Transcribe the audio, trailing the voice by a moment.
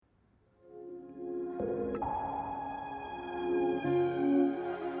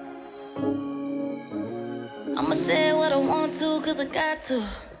want to, cause I got to.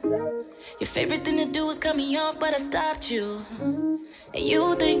 Your favorite thing to do is cut me off, but I stopped you. And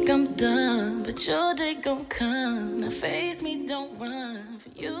you think I'm done, but your day gon' come. Now face me, don't run. For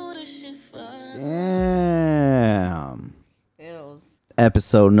you, this shit fun. Damn. Feels.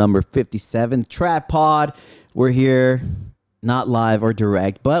 Episode number 57, Trap Pod. We're here, not live or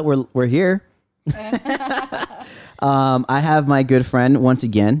direct, but we're here. I have my good friend once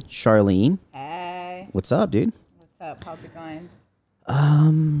again, Charlene. Hey. What's up, dude? What's up? How's it going?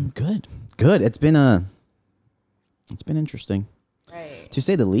 Good. It's been interesting, Right. to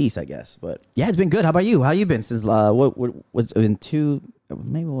say the least, I guess. But yeah, it's been good. How about you? How you been since what's in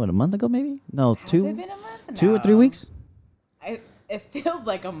a month ago? Maybe no, Has two, it been a month? 2 or 3 weeks. It feels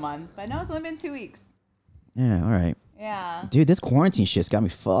like a month, but no, it's only been 2 weeks. Yeah, all right, Yeah. dude. This quarantine shit's got me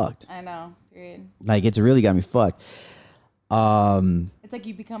fucked. I know. Period. Like, it's really got me fucked. It's like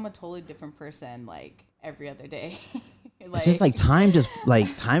you become a totally different person like every other day. It's just like time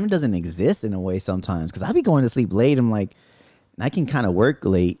doesn't exist in a way sometimes, because I be going to sleep late. I'm like, and I can kind of work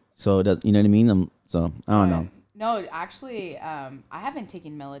late, so it does, you know what I mean? So I don't know. No, actually, I haven't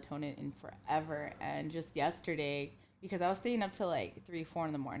taken melatonin in forever, and just yesterday, because I was staying up till like 3, 4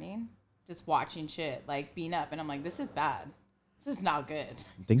 in the morning, just watching shit, like being up, and I'm like, this is bad. This is not good.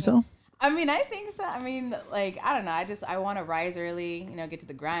 You think so? I mean, I think so. I mean, like, I don't know. I want to rise early, get to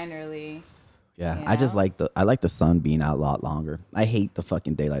the grind early. Yeah, You I just know? like the sun being out a lot longer. I hate the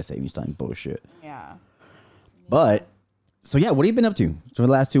fucking daylight savings time bullshit. Yeah. But so yeah, what have you been up to for the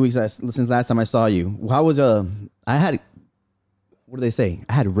last 2 weeks since last time I saw you? How was I had, what do they say?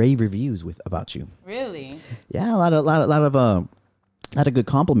 I had rave reviews about you. Really? Yeah, a lot of good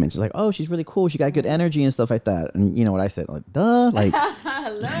compliments. It's like, oh, she's really cool. She got good energy and stuff like that. And you know what I said? Like, duh. Like,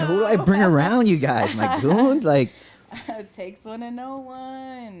 who do I bring around, you guys? My goons? Like, It takes one to know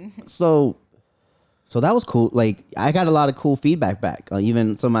one. so that was cool. Like, I got a lot of cool feedback back.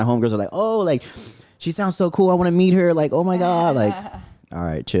 Even some of my homegirls are like, oh, like, she sounds so cool. I want to meet her. Like, oh my God. Like, all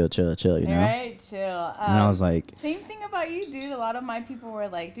right, chill, you know? Right, chill. And I was like, Same thing about you, dude. A lot of my people were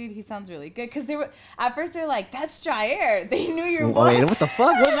like, dude, he sounds really good. Because at first they were like, that's Jair. They knew your oh, voice. wait, what the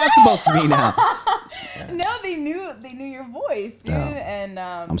fuck? What's that supposed to be now? No, they knew your voice, dude. Oh. And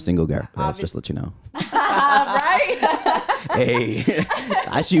I'm single, girl. Let's just let you know. right? Hey,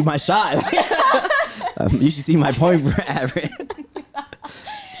 I shoot my shot. You should see my point average.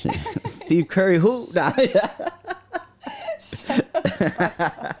 Steve Curry, who?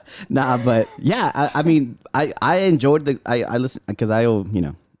 Nah, but yeah, I mean, I enjoyed I listen, because I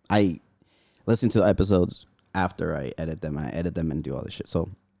listen to the episodes after I edit them. I edit them and do all this shit. So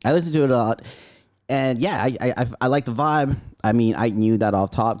I listen to it a lot. And yeah, I like the vibe. I mean, I knew that off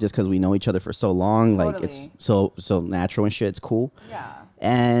top just because we know each other for so long. Like, it's so natural and shit. It's cool. Yeah.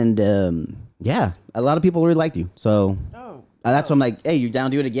 And yeah, a lot of people really liked you. So that's why I'm like, hey, you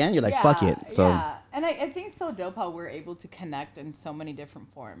down to do it again? You're like, fuck it. So yeah. And I think it's so dope how we're able to connect in so many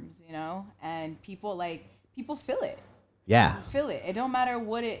different forms, and people feel it. yeah, Feel it. It don't matter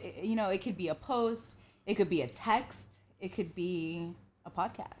what it could be a post, it could be a text, it could be a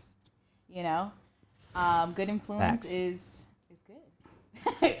podcast, good influence Facts. is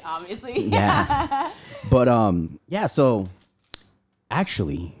good. Obviously. yeah. But yeah. So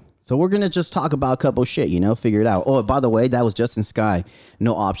actually, we're gonna just talk about a couple shit, figure it out. Oh, by the way, that was Justin Sky,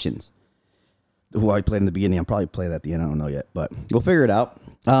 No Options, who I played in the beginning. I'll probably play that at the end. I don't know yet, but we'll figure it out.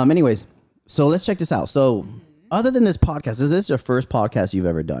 Anyways, so let's check this out. So other than this podcast, is this your first podcast you've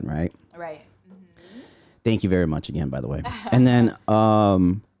ever done, right? Right. Thank you very much again, by the way. And then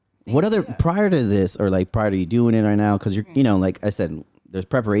what other, prior to this, or like prior to you doing it right now, because you're, like I said, there's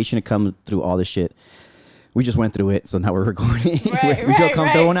preparation to come through all this shit. We just went through it, so now we're recording. We feel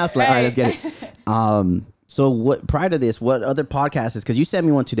comfortable now, so like, all right, let's get it. So what, prior to this, what other podcasts, because you sent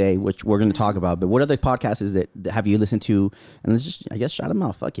me one today, which we're going to talk about, but what other podcasts is that have you listened to? And let's just, I guess, shout them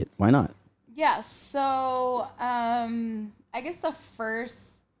out. Fuck it. Why not? Yeah, so I guess the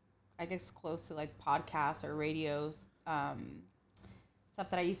first, close to like podcasts or radios stuff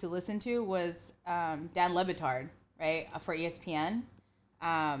that I used to listen to was Dan Le Batard, right, for ESPN.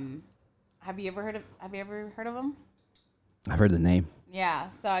 Have you ever heard of him? I've heard the name. Yeah,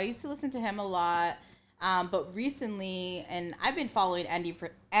 so I used to listen to him a lot. But recently, and I've been following Andy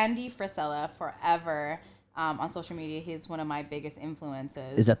Frisella forever on social media. He's one of my biggest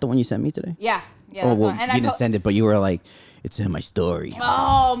influences. Is that the one you sent me today? Yeah. Oh, well, you didn't send it, but you were like, it's in my story.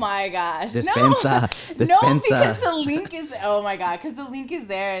 Oh, my gosh. Dispensa. No, because the link is, oh, my God, because the link is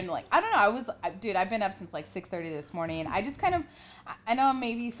there. And, like, I don't know. I've been up since, like, 6:30 this morning. I just kind of, I know it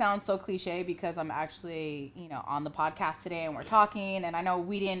maybe sounds so cliche because I'm actually, on the podcast today and we're talking. And I know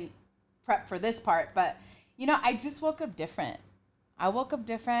we didn't prep for this part, but I just woke up different. I woke up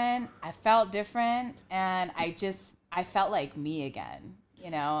different. I felt different, and I felt like me again.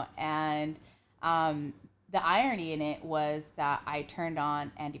 And the irony in it was that I turned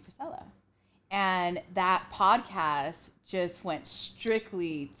on Andy Frisella, and that podcast just went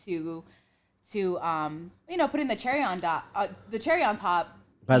strictly to putting the cherry on top.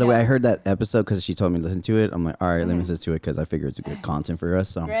 By the way, I heard that episode because she told me to listen to it. I'm like, all right, let me listen to it because I figure it's a good content for us.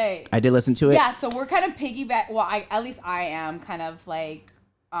 So Right. I did listen to it. Yeah, so we're kind of piggyback. Well, at least I am kind of like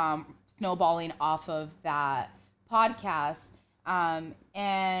snowballing off of that podcast.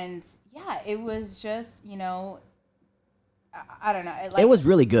 And yeah, it was just, I don't know. It was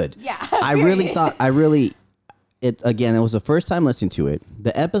really good. Yeah. I really thought, it was the first time listening to it.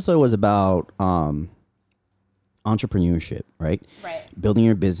 The episode was about entrepreneurship, right? Right. Building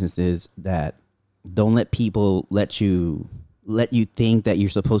your businesses that don't let people let you think that you're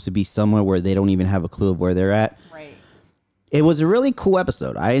supposed to be somewhere where they don't even have a clue of where they're at. Right. It was a really cool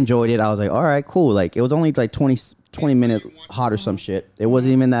episode. I enjoyed it. I was like, all right, cool. Like, it was only like 20 minutes hot or some shit. It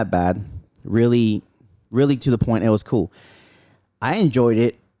wasn't even that bad. Really, really to the point. It was cool. I enjoyed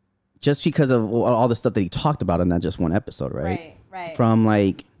it just because of all the stuff that he talked about in that just one episode, right? Right. From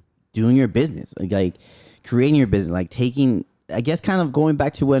like doing your business, like creating your business, like taking, I guess, kind of going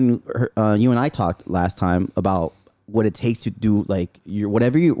back to when you and I talked last time about what it takes to do like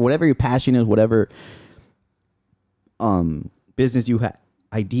whatever your passion is, whatever business you have,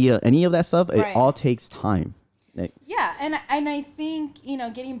 idea, any of that stuff, it all takes time. Like, yeah, and I think,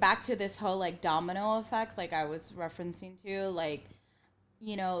 getting back to this whole like domino effect, like I was referencing to, like,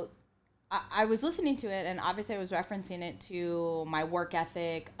 I was listening to it, and obviously I was referencing it to my work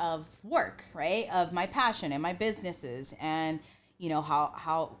ethic of work, right? Of my passion and my businesses, and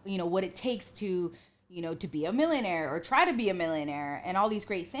how what it takes to to be a millionaire or try to be a millionaire and all these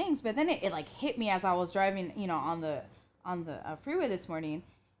great things. But then it like hit me as I was driving, on the freeway this morning,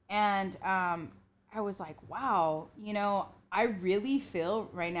 and I was like, wow, I really feel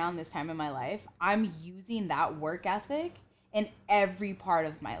right now in this time in my life, I'm using that work ethic in every part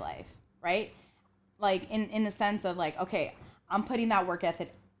of my life, right? Like in the sense of like, okay, I'm putting that work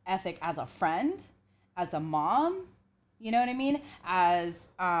ethic as a friend, as a mom, you know what I mean? As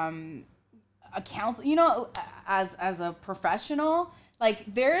a counselor, as a professional. Like,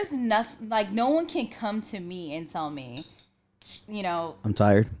 there's nothing, like, no one can come to me and tell me, I'm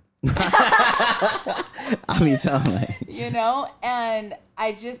tired. I mean, tell me. And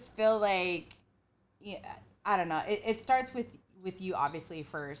I just feel like, I don't know. It starts with you obviously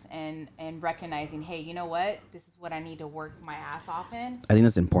first, and recognizing, hey, you know what? This is what I need to work my ass off in. I think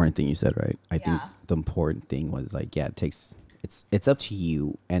that's the important thing you said, right? I think the important thing was like, yeah, it's up to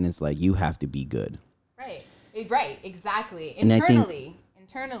you, and it's like you have to be good. Right, exactly. Internally.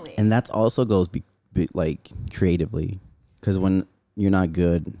 And that also goes like creatively, because when you're not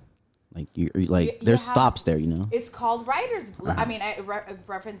good, like you're like there's stops there, It's called writer's block. I mean, I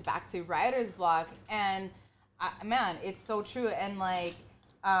reference back to writer's block, and man, it's so true. And like,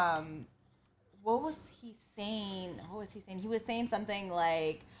 what was he saying? He was saying something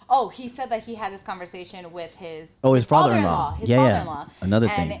like, oh, he said that he had this conversation with his father-in-law. Father-in-law. Another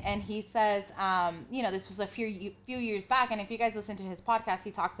thing. And he says, this was a few years back, and if you guys listen to his podcast,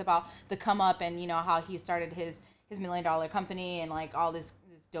 he talks about the come up and how he started his $1 million company and like all this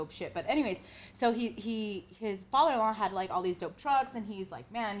dope shit. But anyways, so his father-in-law had like all these dope trucks, and he's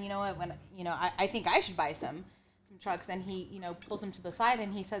like, man, you know what? When I think I should buy some trucks, and he pulls him to the side,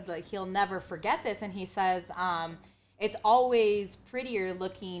 and he said like he'll never forget this, and he says, it's always prettier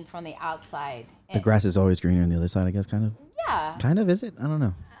looking from the outside. The grass is always greener on the other side, I guess, kind of. Yeah. Kind of, is it? I don't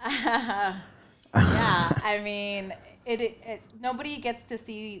know. Yeah, I mean, it nobody gets to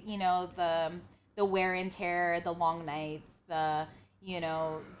see, the wear and tear, the long nights, the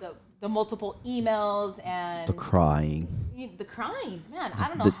multiple emails, and the crying. Man, I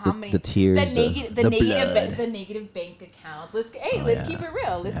don't know how many the tears, the negative bank account. Let's keep it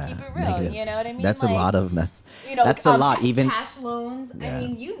real. Keep it real. Negative. You know what I mean? That's like, a lot of that's a lot. Even cash loans. Yeah. I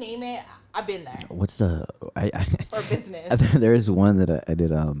mean, you name it, I've been there. What's the or business? There is one that I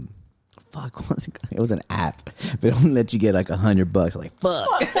did. Fuck, it was an app, but it only let you get like $100. Like fuck.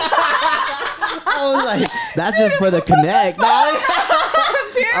 I was like, that's just for the connect.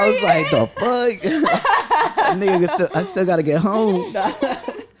 I was like, the fuck? Nigga, I still gotta get home.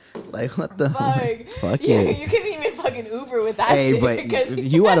 Like, what the fuck? Yeah, you couldn't even fucking Uber with that shit. Hey, but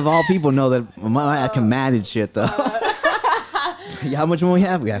you out of all people know that I can manage shit, though. How much more we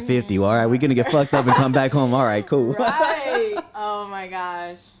have? We got 50. All right, we're gonna get fucked up and come back home. All right, cool. Right. Oh my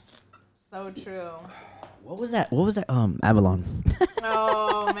gosh. So true. What was that? Avalon.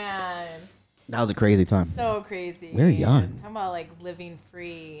 Oh man. That was a crazy time. So crazy. We were young. Talking about like living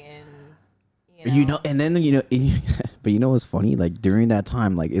free and And then but you know what's funny? Like during that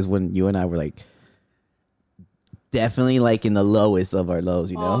time, like is when you and I were like definitely like in the lowest of our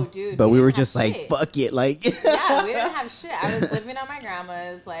lows, you know? Oh, dude, but we we were didn't just have like, shit. fuck it, like Yeah, we didn't have shit. I was living on my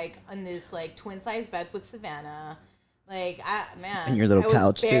grandma's, like on this like twin size bed with Savannah. Like And your little I was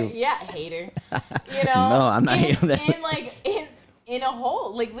couch, too. Yeah, hater. You know? No, I'm not hating that. In a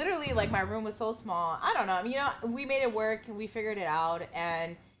hole, like literally, like my room was so small. I don't know. You know, we made it work and we figured it out,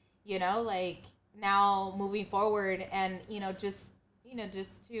 and you know, like now moving forward, and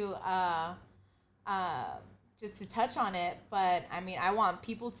just to touch on it, but I mean, I want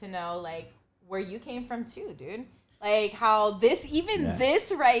people to know like where you came from too, dude. Like how this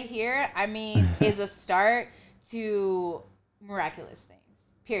right here, I mean, is a start to miraculous things.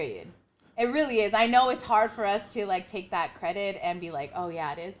 Period. It really is. I know it's hard for us to like take that credit and be like, oh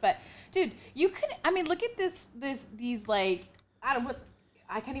yeah, it is. But dude, you could. I mean, look at these like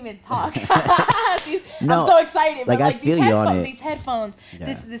I can't even talk. No, I'm so excited. like, but, I feel you on it. These headphones,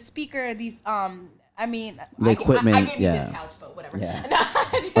 Yeah. this speaker, these I mean, The equipment, I gave you yeah. this couch, but whatever. Yeah. No,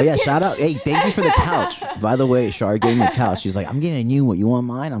 just Oh yeah, kidding. shout out. Hey, thank you for the couch. By the way, Shar gave me a couch. She's like, I'm getting you what you want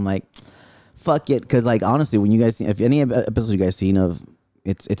mine. I'm like, fuck it. Cause like honestly, when you guys see, if any episodes you guys seen of,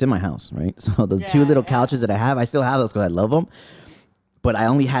 it's in my house, right? So the two little couches that I have, I still have those because I love them. But I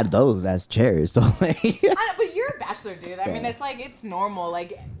only had those as chairs. So like, But you're a bachelor, dude. I mean, it's like it's normal.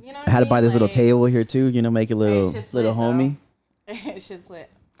 Like you know. What I had to buy this little like, table here too. You know, make it little shit's little lit, homey. Shit's lit.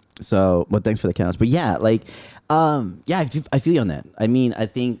 So, but thanks for the couch. But yeah, like, yeah, I feel you on that. I mean, I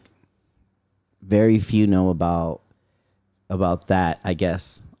think very few know about that, I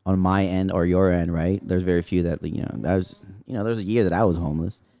guess, on my end or your end, right? There's very few that, there's a year that I was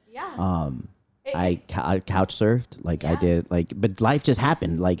homeless. Yeah. I couch surfed, like I did, like, but life just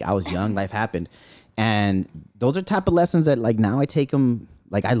happened. Like I was young, life happened. And those are type of lessons that like now I take them,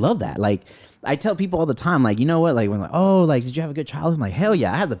 like I love that. Like I tell people all the time, like, you know what, like when like, oh, like, did you have a good childhood? I'm like, hell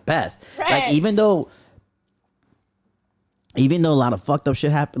yeah, I had the best. Right. Like even though a lot of fucked up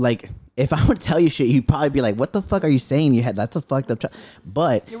shit happened, like if I would tell you shit, you'd probably be like, what the fuck are you saying? That's a fucked up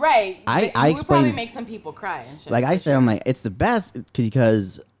but You're right. I You would probably explain, make some people cry and shit. like I said, I'm like, it's the best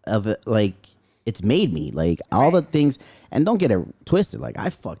because of it, like it's made me like all the things. And don't get it twisted. Like I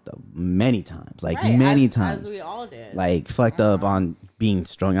fucked up many times, like many times. As we all did. Like fucked up on being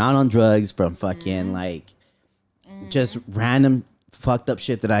strung out on drugs from fucking like just random fucked up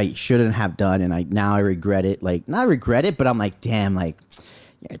shit that I shouldn't have done, and now I regret it. Like not regret it, but I'm like, damn, like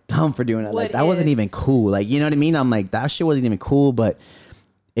you're dumb for doing it. Like that wasn't even cool. Like you know what I mean? I'm like that shit wasn't even cool, but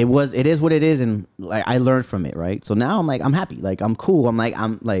it is what it is, and like I learned from it, right? So now I'm like I'm happy. Like I'm cool. I'm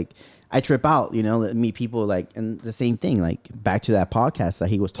like. I trip out, meet people like, and the same thing, like back to that podcast that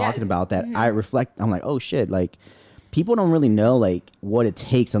he was talking about that I reflect. I'm like, oh shit. Like people don't really know like what it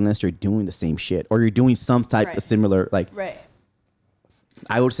takes unless you're doing the same shit or you're doing some type of similar, like,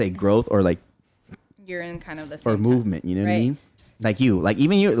 I would say growth or like, you're in kind of the same or movement, you know what I mean? Like you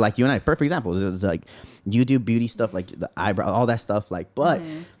and I, perfect example. It's like you do beauty stuff, like the eyebrow, all that stuff, like, but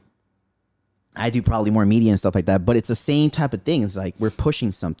I do probably more media and stuff like that, but it's the same type of thing. It's like we're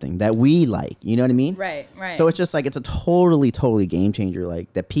pushing something that we like, you know what I mean? Right. So it's just like it's a totally game changer.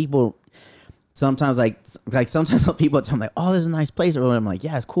 Like that people sometimes like sometimes people tell me like, oh, this is a nice place, or I'm like,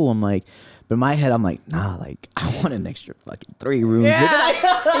 yeah, it's cool. I'm like, but in my head I'm like, nah, like I want an extra fucking 3 rooms.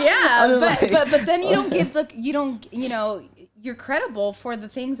 But then you're credible for the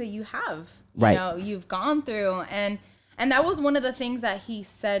things that you have, you've gone through, and that was one of the things that he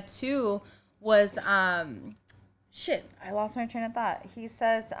said too. Was shit, I lost my train of thought. He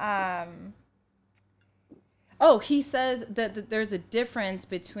says he says that there's a difference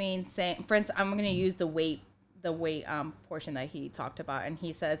between saying, for instance, I'm going to use the weight portion that he talked about, and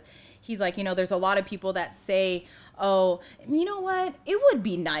he's like, there's a lot of people that say, oh, you know what, it would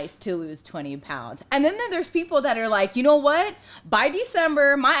be nice to lose 20 pounds, and then there's people that are like, you know what, by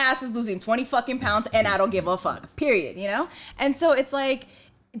December my ass is losing 20 fucking pounds and I don't give a fuck, period. And so it's like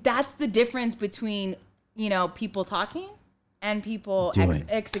that's the difference between, people talking and people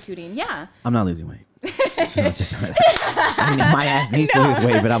executing. Yeah. I'm not losing weight. I mean, my ass needs to lose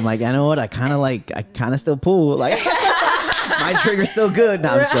weight, but I'm like, you know what? I kind of still pull. Like, my trigger's still good. No,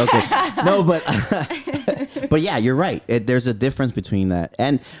 I'm just joking. No, but yeah, you're right. There's a difference between that.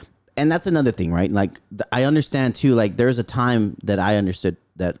 And that's another thing, right? Like, I understand too, like, there's a time that I understood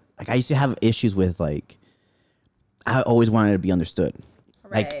that, like, I used to have issues with, like, I always wanted to be understood.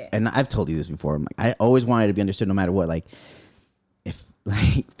 Like, and I've told you this before. I'm like, I always wanted to be understood no matter what. Like,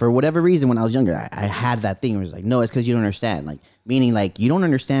 like for whatever reason when I was younger, I had that thing where it was like, no, it's because you don't understand. Like meaning like you don't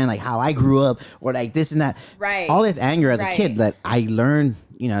understand like how I grew up or like this and that. Right. All this anger as a Right. kid that I learned,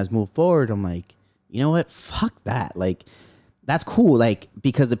 you know, as move forward. I'm like, you know what? Fuck that. Like that's cool. Like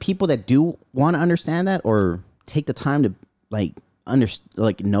because the people that do want to understand that or take the time to like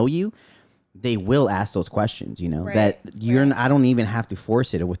know you, they will ask those questions, you know, Right, that you're, right. I don't even have to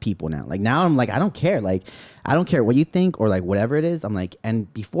force it with people now. Like now I'm like, I don't care. Like, I don't care what you think or like whatever it is. I'm like,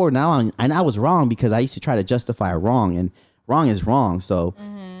 and before now and I was wrong because I used to try to justify a wrong and wrong is wrong. So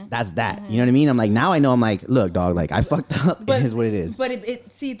that's that, you know what I mean? I'm like, now I know I'm like, look dog, like I fucked up. It is what it is. But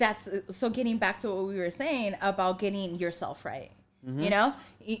see, that's so getting back to what we were saying about getting yourself right. You know,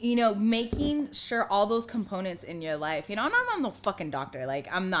 you know, making sure all those components in your life. You know, I'm not no fucking doctor, like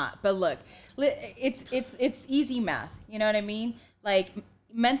I'm not. But look, it's easy math. You know what I mean? Like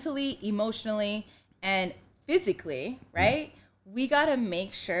mentally, emotionally, and physically, right? We gotta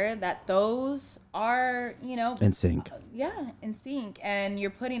make sure that those are, you know, In sync. Yeah, in sync, and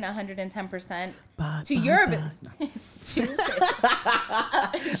you're putting 110% Bye, to bye, your bye. ability. Stupid.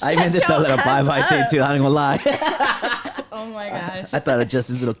 I even did that little bye-bye thing too. I ain't gonna lie. Oh my gosh. I thought of just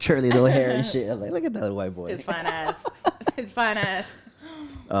his little curly little hair and shit. I was like, look at that white boy. His fine ass. His fine ass.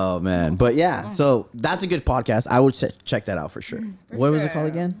 Oh man, but yeah, so that's a good podcast. I would check that out for sure. What was it called sure.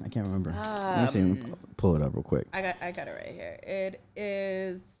 again? I can't remember. Let me see. Pull it up real quick. I got it right here. It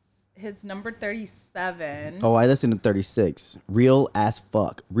is his number 37. Oh, I listened to 36. Real as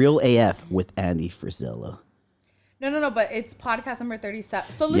fuck. Real AF with Andy Frisella. No, but it's podcast number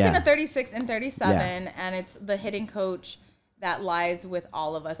 37. So listen Yeah. to 36 and 37, and it's the hidden coach that lies with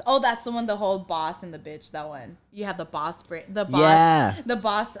all of us. Oh, that's the one, the whole boss and the bitch. That one. You have the boss brain, the boss, Yeah. the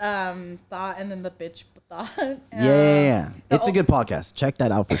boss thought, and then the bitch thought. Yeah. It's a oh. good podcast. Check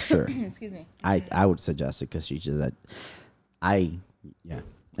that out for sure. Excuse me. I would suggest it because she's just that.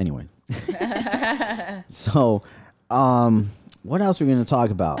 Anyway. So, what else are we going to talk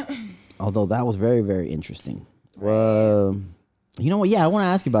about? Although that was very, very interesting. You know what? Yeah, I want to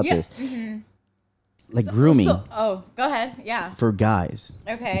ask you about this. Like grooming Oh, go ahead. Yeah. for guys.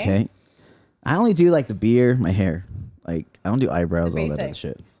 Okay. Okay. I only do like the beard, my hair. Like I don't do eyebrows, The all that other basics.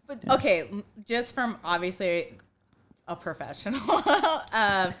 shit. But okay, just from obviously a professional,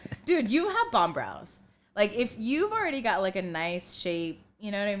 dude, you have bomb brows. Like if you've already got like a nice shape,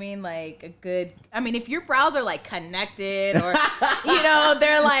 you know what I mean? Like a good, I mean, if your brows are like connected or, you know,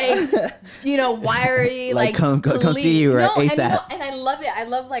 they're like, you know, wiry, Like, come clean. see you, right? No, ASAP. and I love it. I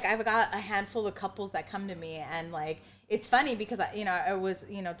love like I've got a handful of couples that come to me and like it's funny because I was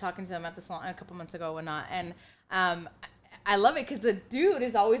talking to them at the salon a couple months ago and whatnot, and I love it because the dude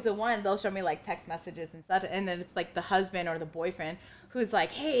is always the one. They'll show me like text messages and stuff, and then it's like the husband or the boyfriend who's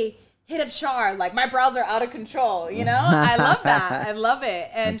like, "Hey, hit up Shar. Like my brows are out of control." You know, I love that. I love it.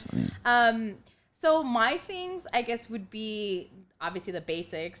 And so my things, I guess, would be obviously the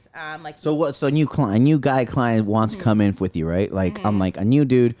basics. Like So what? So a new guy client wants to come in with you, right? Like I'm like a new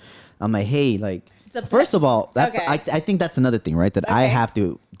dude. I'm like, hey, like a first of all, that's Okay. I think that's another thing, right? That I Okay. have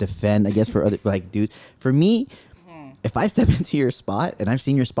to defend, I guess, for other like, dude. For me, if I step into your spot and I've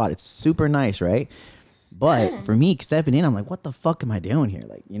seen your spot, it's super nice, right? But for me, stepping in, I'm like, what the fuck am I doing here?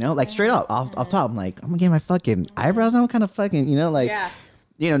 Like, you know, like straight up off top, I'm like, I'm gonna get my fucking eyebrows on, kind of fucking, you know, like, Yeah.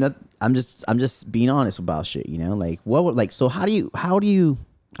 you know, I'm just being honest about shit, you know, like what would like, so how do you,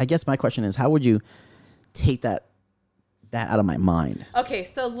 I guess my question is, how would you take that out of my mind? Okay,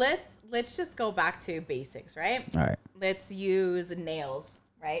 so let's just go back to basics, right? All right. Let's use nails,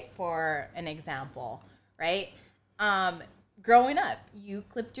 right, for an example, right? Growing up, you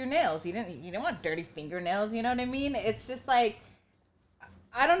clipped your nails. You didn't want dirty fingernails. You know what I mean? It's just like,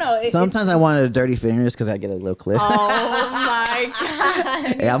 I don't know. Sometimes I wanted a dirty fingers because I get a little clip. Oh my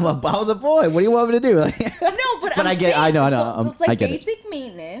god! Hey, I was a boy. What do you want me to do? Like, No, but But I get- I know, It's like I get it. basic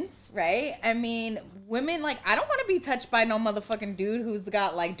maintenance, right? I mean, women like I don't want to be touched by no motherfucking dude who's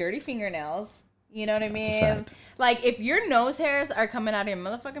got like dirty fingernails. You know what I mean? fact. Like if your nose hairs are coming out of your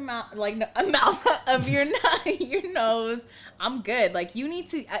motherfucking mouth, like a mouth of your your nose, I'm good. Like you need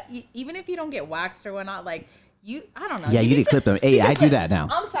to, even if you don't get waxed or whatnot, like. I don't know. Yeah, you need need to clip them. Hey, you can I do clip- that now.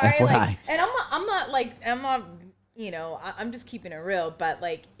 I'm sorry, FYI. like, and I'm not, you know, I'm just keeping it real. But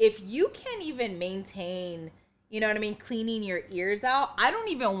like, if you can't even maintain, you know what I mean, cleaning your ears out, I don't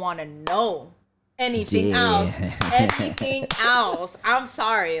even want to know anything Yeah. else. Anything else. I'm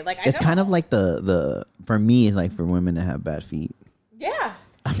sorry. Like, It's kind of like the for me, it's like for women to have bad feet. yeah.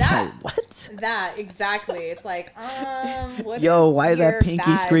 I'm That. like, what? That exactly. It's like, what Yo, does why is your that pinky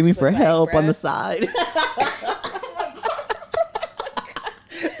badge screaming for look like, help on the bruh? side?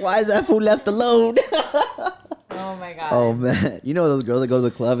 Why is that fool left alone? Oh Oh my god. Oh man, you know those girls that go to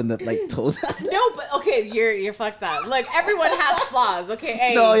the club and that like toes. No, but okay, you're fucked up. Like everyone has flaws. Okay,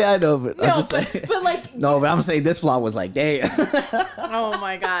 hey. No, yeah, I know, but I'm No, just but, saying. but like No, but I'm saying this flaw was like, damn. oh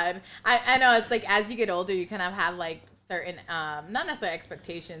my god. I know it's like as you get older, you kind of have like certain not necessarily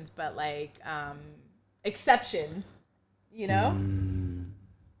expectations, but like exceptions. You know?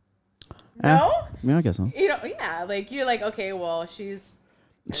 No? Yeah, I guess so. You know, yeah. Like you're like, okay, well, she's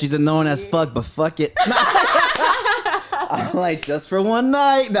She's annoying as fuck, but fuck it. I'm like, just for one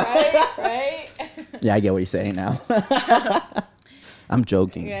night. right. Yeah, I get what you're saying now. I'm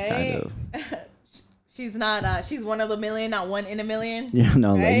joking, kind of. She's not. She's one of a million, not one in a million. Yeah,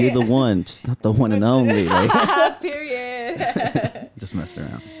 no, like, you're the one, just not the one and only. Like, Period. just messing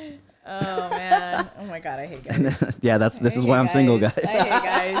around. Oh man. Oh my god, I hate guys. Yeah, this is why I'm single, guys. I hate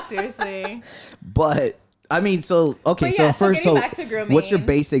guys. Seriously. But I mean, so okay, But so yeah, so first, getting back to grooming. what's your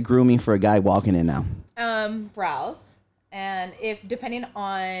basic grooming for a guy walking in now? Brows. And if depending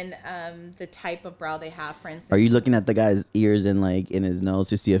on the type of brow they have, for instance. Are you looking at the guy's ears and like in his nose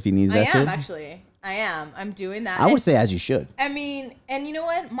to see if he needs that I shit? am actually. I am. I'm doing that. I would say as you should. I mean, and you know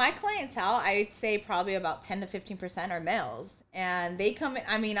what? My clientele, I'd say probably about 10 to 15% are males. And they come in,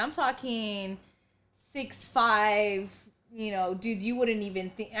 I mean, I'm talking 6'5", you know, dudes you wouldn't even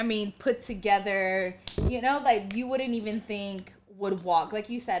think, I mean, put together, you know, like you wouldn't even think would walk, like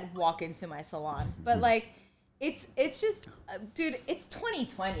you said, walk into my salon. But like, it's just, dude, it's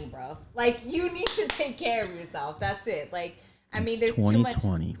 2020, bro. Like, you need to take care of yourself. That's it. Like, I mean, there's too much.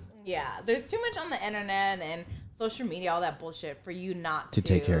 2020. Yeah, there's too much on the internet and social media, all that bullshit for you not to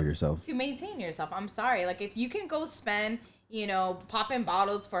take care of yourself. To maintain yourself. I'm sorry. Like, if you can go spend, you know, popping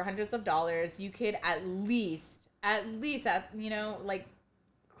bottles for hundreds of dollars, you could at least, you know, like,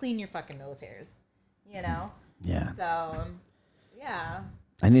 clean your fucking nose hairs, you know? Yeah. So, yeah.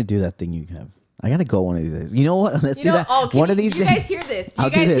 I need to do that thing you have. I gotta go one of these days. You know what? Let's You do know, that. oh, One of these you days. guys hear this? Do I'll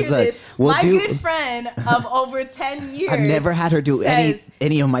you guys do hear this. Look, this? we'll My do- good friend of over 10 years. I've never had her do says,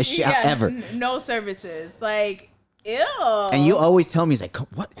 any of my shit ever. No services. Like, ew. And you always tell me, it's like,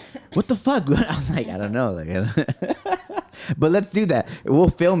 what the fuck? I'm like, I don't know. Like, but let's do that. We'll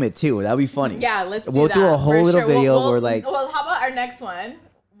film it too. That'll be funny. Yeah, let's do We'll that. do a whole for little sure. video We'll, where like, well, how about our next one?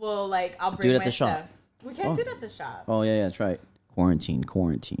 We'll like, I'll bring it at my the shop. stuff. We can't do it at the shop. oh yeah, that's right. Quarantine.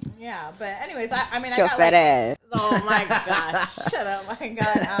 Yeah, but anyways, I mean, I Your got fat like, ass. oh my gosh, shut up, my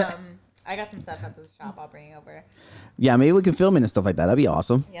god. I got some stuff at the shop. I'll bring over. Yeah, maybe we can film it and stuff like that. That'd be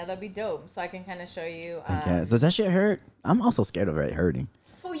awesome. Yeah, that'd be dope. So I can kind of show you. Yes. Does that shit hurt? I'm also scared of it hurting.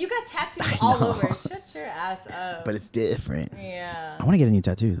 Fool, you got tattoos all over. Shut your ass up. But it's different. Yeah. I want to get a new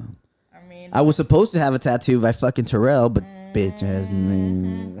tattoo though. I mean, I was supposed to have a tattoo by fucking Terrell, but bitch ass.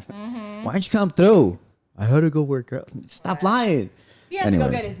 Why'd you come through? I had to go work out. Stop lying. he had anyway.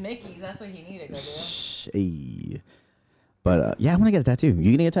 to go get his Mickeys. That's what he needed to go do. Hey. But yeah, I want to get a tattoo.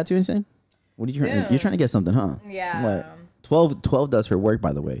 You gonna get a tattoo, Insane? What are you trying? You're trying to get something, huh? Yeah. What? 12 does her work,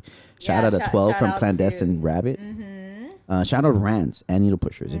 by the way. Shout Yeah, out to 12 shout from out Clandestine to- Rabbit. Shout out to Rants and Needle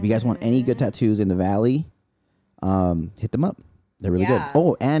Pushers. If you guys want any good tattoos in the Valley, hit them up. They're really Yeah. good.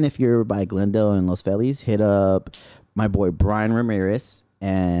 Oh, and if you're by Glendale and Los Feliz, hit up my boy Brian Ramirez,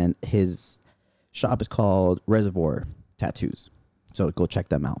 and his shop is called Reservoir Tattoos. So go check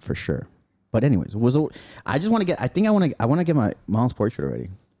them out for sure. But anyways, I just want to get. I think I want to get my mom's portrait already.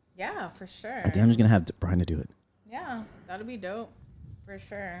 Yeah, for sure. I think I'm just gonna have Brian to do it. Yeah, that'll be dope. For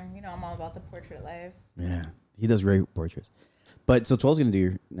sure. You know, I'm all about the portrait life. Yeah, he does great portraits. But so 12's gonna do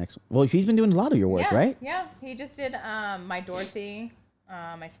your next one. Well, he's been doing a lot of your work, Yeah, right? Yeah. He just did my Dorothy,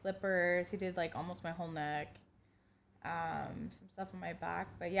 my slippers. He did like almost my whole neck. Some stuff on my back.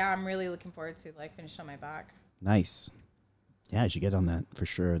 But yeah, I'm really looking forward to like finish on my back. Nice. Yeah, I should get on that for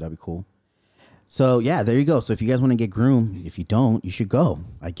sure. That'd be cool. So yeah, there you go. So if you guys want to get groomed, if you don't, you should go.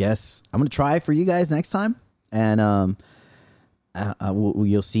 I guess I'm gonna try for you guys next time, and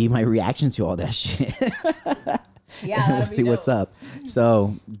you'll see my reaction to all that shit. Yeah, We'll see what's up.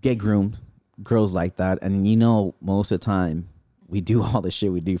 So get groomed, girls like that, and you know, most of the time we do all the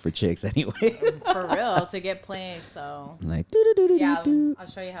shit we do for chicks anyway. For real, to get plain. So Like yeah, I'll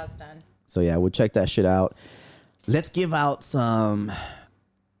show you how it's done. So yeah, we'll check that shit out. Let's give out some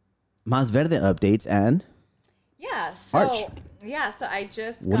Mas Verde updates and Yeah. So Arch. yeah, so I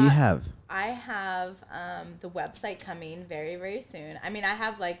just what do you have? I have the website coming very, very soon. I mean, I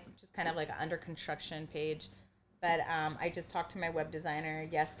have like just kind of like an under construction page, but I just talked to my web designer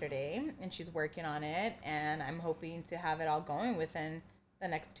yesterday, and she's working on it, and I'm hoping to have it all going within the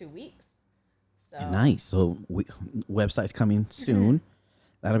next 2 weeks. So Nice. So website's coming soon.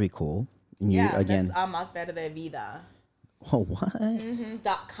 That'll be cool. And you yeah, again. that's Mas Verde Vida Oh what?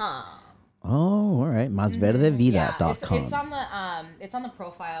 .com. Oh, all right. Masverdevida.com. It's on the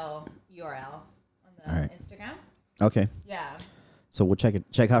profile URL on the All right. Instagram. Okay. Yeah. So we'll check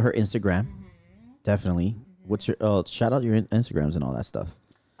out her Instagram. Definitely. What's your shout out your Instagrams and all that stuff.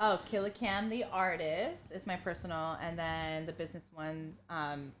 Oh, Killicam the artist is my personal, and then the business ones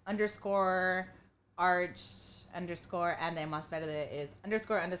 _ arched _ and then Masverde is _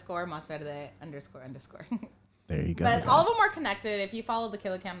 Masverde _ There you go. But guys. all of them are connected. If you follow the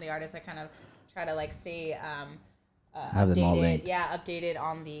Killicam the artist, I kind of try to like stay Have them all linked. Yeah, updated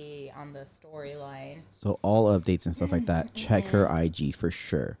on the storyline. So all updates and stuff like that. Check her IG for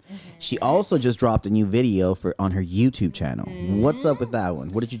sure. She also just dropped a new video on her YouTube channel. What's up with that one?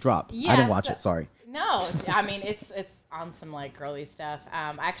 What did you drop? I didn't watch it. Sorry. No, I mean it's on some like girly stuff.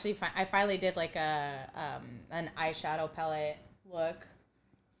 Actually, I finally did like an eyeshadow palette look.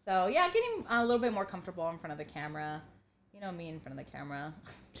 So yeah, getting a little bit more comfortable in front of the camera. You know me in front of the camera.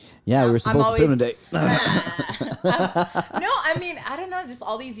 Yeah, we were supposed to film today. No, I mean, I don't know. Just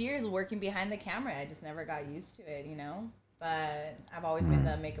all these years working behind the camera, I just never got used to it, you know? But I've always been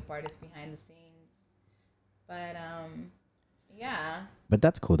the makeup artist behind the scenes. But, yeah. But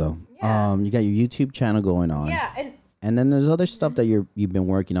that's cool, though. Yeah. You got your YouTube channel going on. Yeah, And then there's other stuff that you've been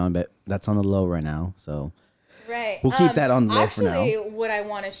working on, but that's on the low right now. So right. we'll keep that on the low for now. Actually, what I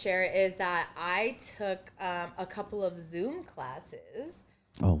want to share is that I took a couple of Zoom classes.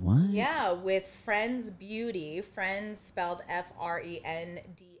 Oh, what? Yeah, with Friends Beauty. Friends spelled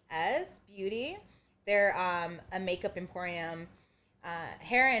FRENDS Beauty. They're a makeup emporium,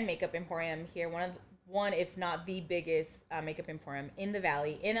 hair and makeup emporium here. One, if not the biggest makeup emporium in the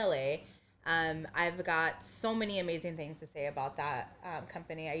Valley in LA. I've got so many amazing things to say about that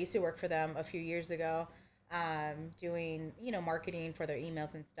company. I used to work for them a few years ago, doing marketing for their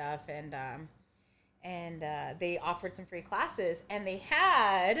emails and stuff, and they offered some free classes, and they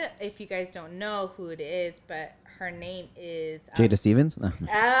had, if you guys don't know who it is, but her name is Jada Stevens. that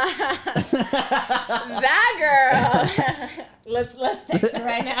girl. let's text her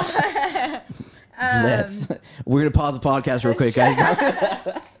right now. We're gonna pause the podcast real quick, guys.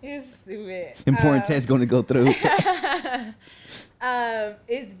 You're stupid. Important test going to go through.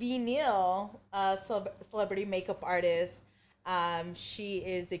 Is V Neal, a celebrity makeup artist. She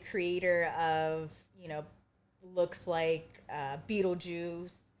is the creator of looks like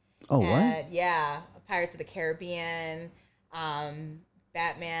Beetlejuice. Oh, what? Yeah, Pirates of the Caribbean,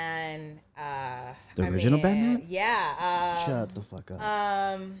 Batman. The original Batman? Yeah. Shut the fuck up.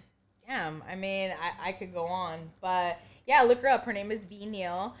 Damn, I mean, I could go on, but yeah, look her up. Her name is V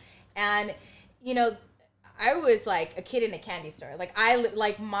Neal, and I was like a kid in a candy store. Like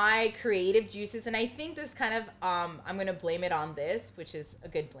my creative juices, and I think this kind of I'm gonna blame it on this, which is a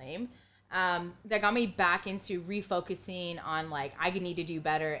good blame. That got me back into refocusing on like I need to do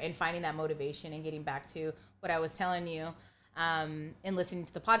better and finding that motivation and getting back to what I was telling you and listening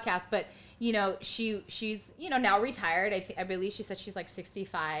to the podcast. But she's now retired. I believe she said she's like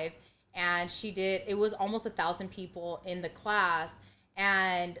 65, and it was almost 1,000 people in the class.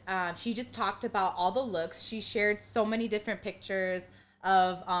 And she just talked about all the looks. She shared so many different pictures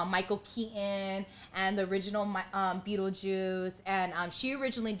of Michael Keaton and the original Beetlejuice. And she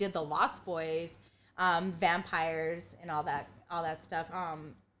originally did the Lost Boys, vampires and all that stuff.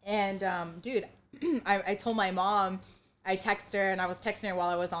 Dude, I told my mom, I texted her, and I was texting her while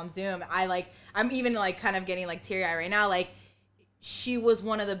I was on Zoom. I'm even like kind of getting like teary-eyed right now. Like, she was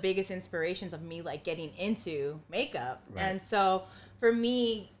one of the biggest inspirations of me like getting into makeup. Right. And so for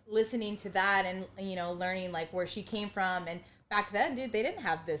me, listening to that and learning like where she came from, and back then, dude, they didn't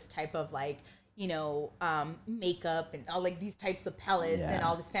have this type of like makeup and all like these types of palettes and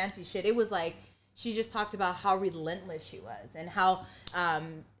all this fancy shit. It was like she just talked about how relentless she was, and how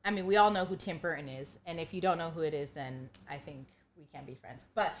we all know who Tim Burton is, and if you don't know who it is, then I think we can be friends.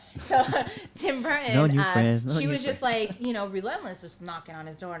 But so Tim Burton, no new friends. She was just like relentless, just knocking on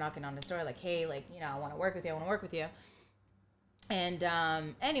his door, like, hey, like I want to work with you. And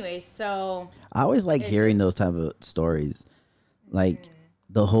anyways, so I always like hearing those type of stories, like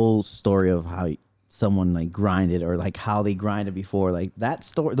the whole story of how someone like grinded, or like how they grinded before, like that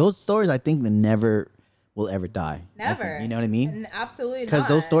story. Those stories, I think, that never will ever die. Never. You know what I mean? Absolutely. Because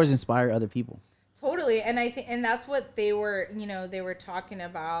those stories inspire other people. Totally, and I think, and that's what they were, they were talking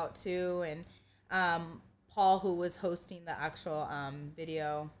about too. And Paul, who was hosting the actual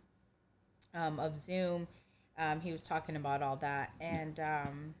video of Zoom. He was talking about all that, and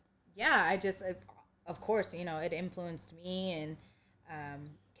I just, of course, it influenced me and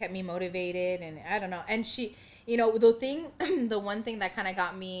kept me motivated, and I don't know. And she, the one thing that kind of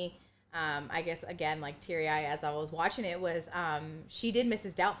got me, I guess again like teary-eyed as I was watching it was she did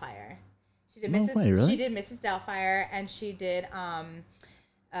Mrs. Doubtfire, She did No Mrs. way, really? She did Mrs. Doubtfire, and she did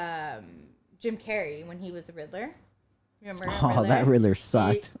Jim Carrey when he was the Riddler. Remember? Oh, that Riddler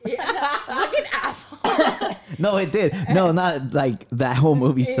sucked. Yeah, like an asshole. No, it did. No, not like that whole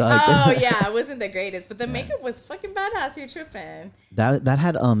movie sucked. Oh yeah, it wasn't the greatest, but the makeup was fucking badass. You're tripping. That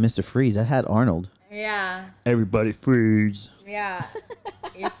had Mr. Freeze. That had Arnold. Yeah, Everybody freeze. yeah.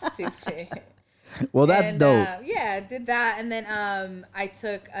 You're stupid. Well, that's And, dope. yeah, did that, and then I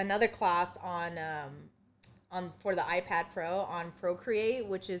took another class on for the iPad Pro on Procreate,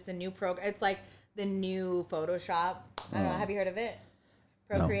 which is the new program. It's like the new Photoshop. I don't know. Have you heard of it?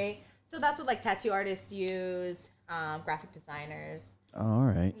 Procreate. No. So that's what like tattoo artists use, graphic designers. Oh, all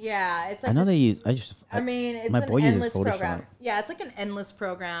right. Yeah, it's like I know they use. I mean, it's my an boy uses endless Photoshop. program. Yeah, it's like an endless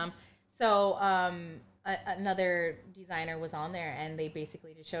program. So another designer was on there, and they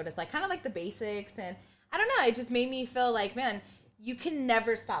basically just showed us like kind of like the basics, and I don't know, it just made me feel like, man, you can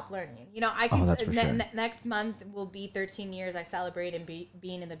never stop learning. You know, I can. that's for sure. Next month will be 13 years I celebrate in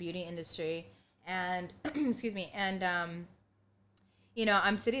being in the beauty industry, and excuse me, and you know,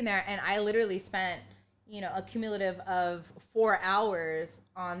 I'm sitting there, and I literally spent, you know, a cumulative of 4 hours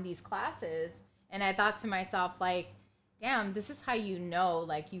on these classes, and I thought to myself, like, damn, this is how you know,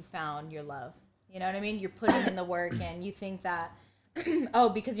 like, you found your love. You know what I mean? You're putting in the work, and you think that, oh,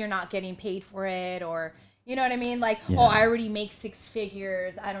 because you're not getting paid for it, or, you know what I mean? Like, Yeah. oh, I already make 6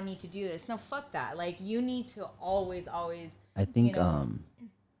 figures, I don't need to do this. No, fuck that. Like, you need to always, I think. you know,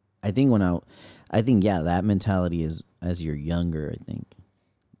 I think yeah, that mentality is as you're younger. I think.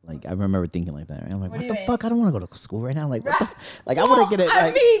 Like I remember thinking like that. Right? I'm like, What what do the you fuck? I don't want to go to school right now. Like, what the? Right. Like, I want to get it. Like,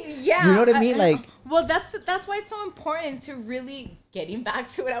 I mean, yeah. You know what I mean? Like, well, that's why it's so important to really getting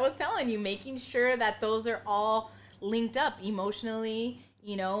back to what I was telling you, making sure that those are all linked up emotionally,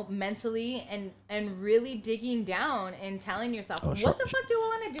 you know, mentally, and really digging down and telling yourself, what the fuck do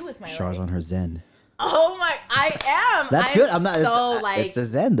I want to do with my Char's life? on her Zen. Oh my, I am. That's good. I'm not. so It's, like it's a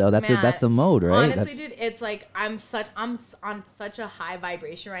Zen though. That's man, that's a mode, right? Honestly, dude, it's like I'm on such a high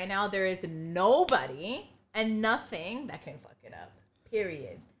vibration right now. There is nobody and nothing that can fuck it up.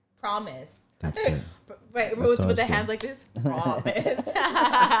 Period. Promise. That's good. Right, That's with the always hands good. like this. Promise.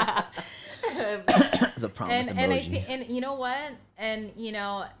 The promise and emoji. and you know what? And you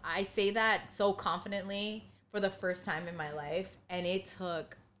know, I say that so confidently for the first time in my life, and it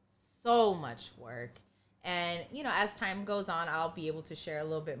took so much work. And you know, as time goes on, I'll be able to share a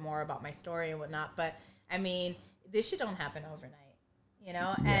little bit more about my story and whatnot. But I mean, this shit don't happen overnight, you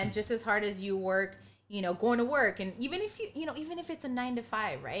know. Yeah. And just as hard as you work, you know, going to work, and even if even if it's a 9 to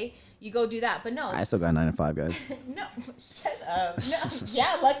 5, right? You go do that. But no, I still got 9 to 5, guys. no, shut up. No,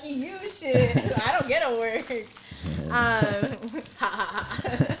 yeah, lucky you, shit. I don't get to work.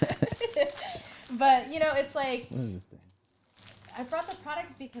 But you know, it's like What is this thing? I brought the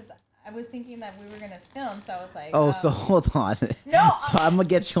products because I was thinking that we were gonna film, so I was like, Oh, so hold on. No, so I'm gonna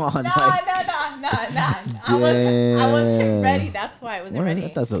get you on. no. Like, I wasn't ready. That's why I wasn't what?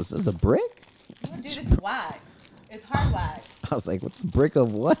 ready. That's a brick. Dude, it's wax. It's hard wax. I was like, what's a brick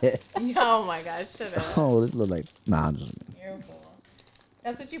of what? Oh my gosh, shut up. Oh, this look like nah. I'm just. You're a fool.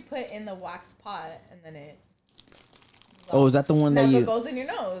 That's what you put in the wax pot, and then it. Oh, is that the one that That's you? what goes in your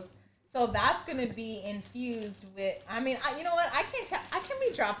nose. So that's gonna be infused with. I mean, you know what? I can't tell. I can't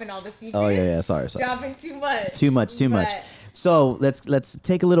be dropping all the secrets. Oh yeah. Sorry. Dropping too much. Too much. But- So let's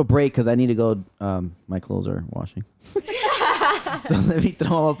take a little break because I need to go. My clothes are washing. So let me throw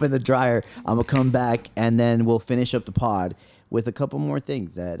them up in the dryer. I'm gonna come back and then we'll finish up the pod with a couple more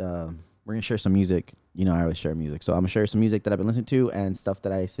things that we're gonna share some music. You know, I always share music, so I'm gonna share some music that I've been listening to and stuff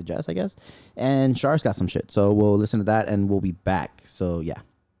that I suggest, I guess. And Char's got some shit, so we'll listen to that and we'll be back. So yeah.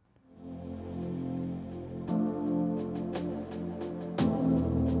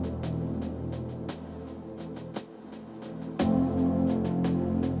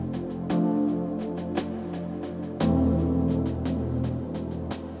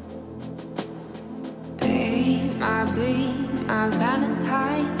 My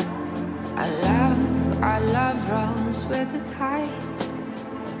Valentine. I love rose with the tides.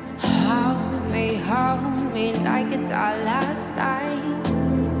 Hold me like it's our last time.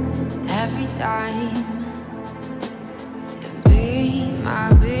 Every time. And be my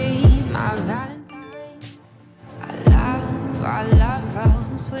Valentine. I love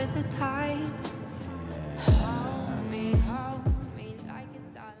rose with the tides. Hold me like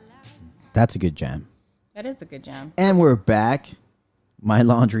it's our last. That's a good jam. That is a good jam. And we're back. My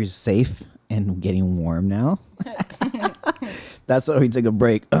laundry's safe and getting warm now. That's why we took a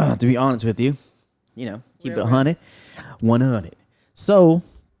break. To be honest with you, you know, keep it 100. 100. So,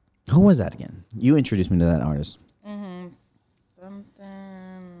 who was that again? You introduced me to that artist.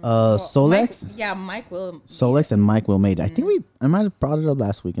 Something. Solex, Mike will. Solex, and Mike Will made. I think I might have brought it up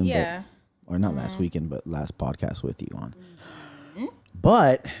last weekend. Yeah. Or not last weekend, but last podcast with you on.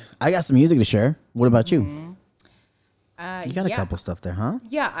 But I got some music to share. What about you? You got a couple stuff there, huh?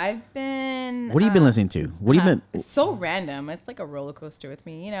 Yeah, I've been. What have you been listening to? What have you been? It's so random. It's like a roller coaster with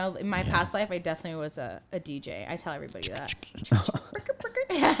me. You know, in my past life, I definitely was a DJ. I tell everybody that.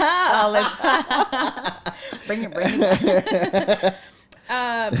 Bring it.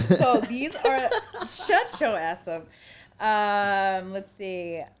 So these are shut your ass up. Let's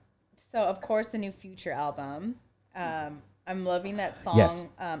see. So of course the new Future album. I'm loving that song. Yes.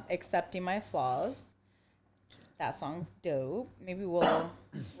 Accepting My Flaws. That song's dope. Maybe we'll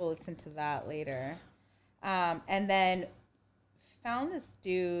listen to that later. And then found this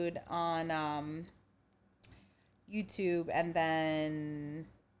dude on YouTube, and then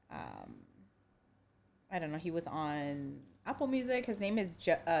I don't know. He was on Apple Music. His name is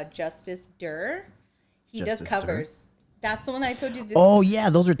Justice Durr. He Justice does covers. That's the one I told you. Oh yeah,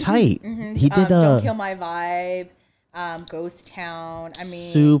 those are tight. He did Don't Kill My Vibe. Ghost Town. I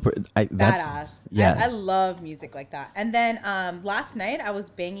mean, super. Badass. That's yeah. I love music like that. And then last night I was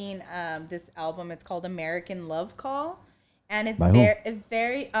banging this album. It's called American Love Call, and it's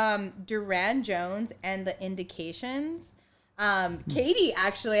very Duran Jones and the Indications. Katie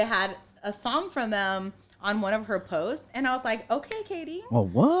actually had a song from them on one of her posts, and I was like, okay, Katie. Oh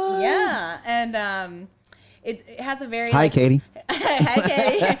what? Yeah, and it has a very Hi, Katie. Hi,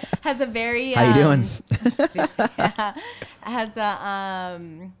 Katie. Has a very How you doing? yeah,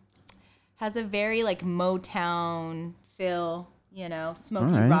 has a very like Motown feel, you know, Smokey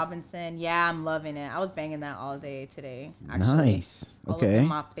All right. Robinson. Yeah, I'm loving it. I was banging that all day today. Actually. Nice. All Okay. over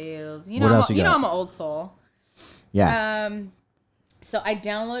my feels. You What know, else you got? I'm an old soul. Yeah. So I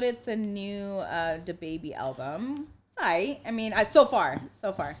downloaded the new the Baby album. It's alright. I mean, so far.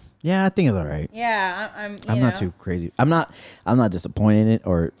 Yeah, I think it's all right. Yeah, I'm not too crazy. I'm not disappointed in it,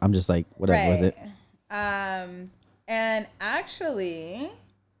 or I'm just like whatever with it. And actually,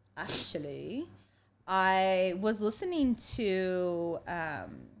 I was listening to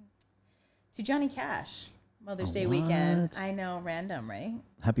Johnny Cash Mother's Day weekend. What? I know, random, right?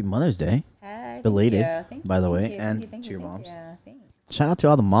 Happy Mother's Day, Hey, belated, thank by you, the thank way, you, and thank to you, your thank moms. you, thanks. Shout out to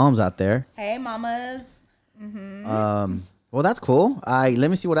all the moms out there. Hey, mamas. Well, that's cool. Let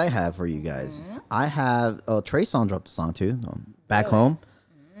me see what I have for you guys. I have Trey Songz dropped a song too. Back Home.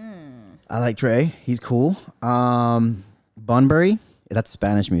 I like Trey. He's cool. Bunbury. That's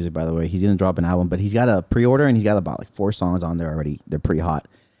Spanish music, by the way. He's gonna drop an album, but he's got a pre-order and he's got about like 4 songs on there already. They're pretty hot.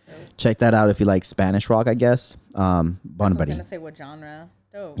 Check that out if you like Spanish rock, I guess. I was Bunbury. gonna say what genre.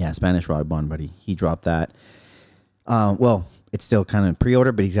 Dope. Yeah, Spanish rock Bunbury. He dropped that. Well, it's still kind of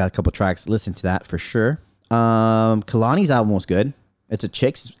pre-order, but he's got a couple tracks. Listen to that for sure. Kalani's album was good. It's a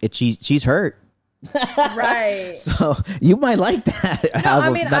chick's. She's hurt. Right. So you might like that. No, album.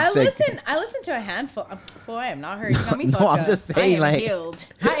 I mean, That's sick. I listen to a handful. Boy, I am not hurt. You got me No, fucked I'm up. just saying, I am like- healed.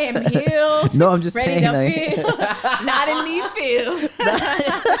 I am healed. No, I'm just ready saying, to like- feel. Not in these fields.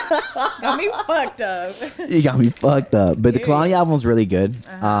 Got me fucked up. You got me fucked up. But the Kalani album's really good.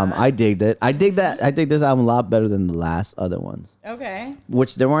 I digged it. I dig this album a lot better than the last other ones, Okay.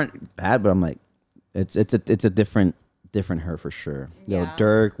 which they weren't bad. But I'm like, it's a different her for sure. Lil Yeah.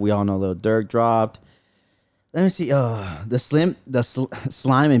 Durk, we all know Lil Durk dropped. Let me see. The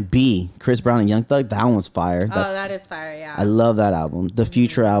Slime and B, Chris Brown and Young Thug. That one was fire. That is fire. Yeah. I love that album. The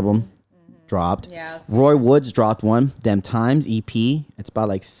Future album dropped. Yeah. Roy Woods dropped one. Them Times EP. It's about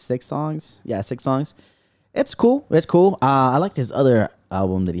like 6 songs. Yeah, 6 songs. It's cool. I liked his other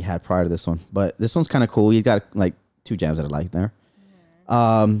album that he had prior to this one, but this one's kind of cool. He's got like 2 jams that I like there.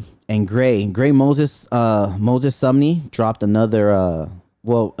 And Gray Moses Sumney dropped another a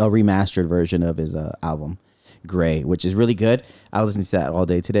remastered version of his album Gray, which is really good. I was listening to that all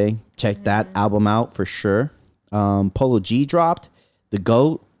day today. Check that album out for sure. Polo G dropped The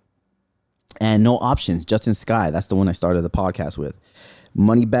Goat and No Options, Justin Sky. That's the one I started the podcast with.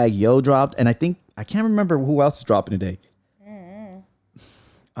 Moneybag Yo dropped, and I can't remember who else is dropping today.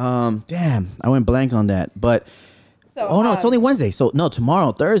 Damn, I went blank on that. But So, no, it's only Wednesday. So no,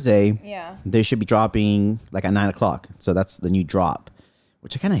 tomorrow, Thursday. Yeah. They should be dropping like at 9:00. So that's the new drop,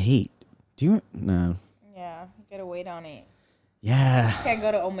 which I kind of hate. Do you? No. Yeah. You gotta wait on it. Yeah. Can't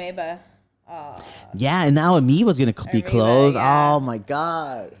go to Omeba. Yeah, and now me was gonna be Amoeba, closed. yeah. Oh my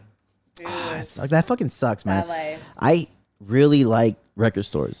god. That fucking sucks, man. Bad life. I really like record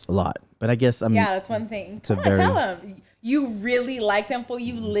stores a lot, but I guess I'm. Yeah, that's one thing. It's a Come on, very- tell them. You really like them for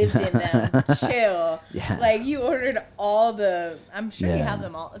you lived in them. Chill. Yeah. Like you ordered all the. I'm sure you Yeah. have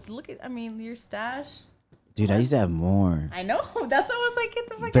them all. Look at. I mean, your stash. Dude, I used to have more. I know. That's why I was like, get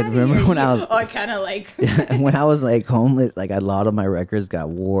the fuck But out of remember here. when I was- Oh, I kind of like. When I was like homeless, like a lot of my records got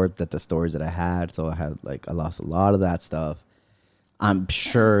warped at the stores that I had, so I lost a lot of that stuff. I'm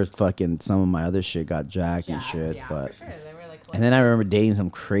sure fucking some of my other shit got jacked and shit, yeah, but for sure. They were like, and then I remember dating some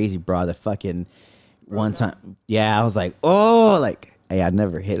crazy broad that fucking one time, yeah, I was like, oh, like, hey, I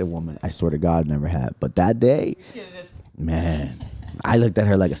never hit a woman. I swear to God, I never had. But that day, man, I looked at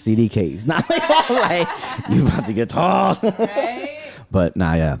her like a CD case. Not like, like you about to get tall. right? But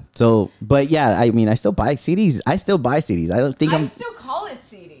nah, yeah. So, but yeah, I mean, I still buy CDs. I still buy CDs. I don't think I I'm. still call it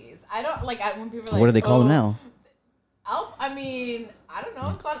CDs. I don't like when people are like, What do they call them "Oh, now? I mean, I don't know.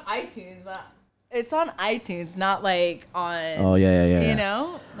 It's on iTunes. It's on iTunes, not like on. Oh yeah. You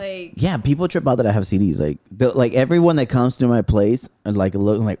know, like Yeah, people trip out that I have CDs. Like everyone that comes to my place and like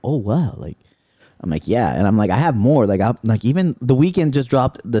looking like, oh wow, like I'm like, yeah, and I'm like, I have more. Like I'm like, even The Weeknd just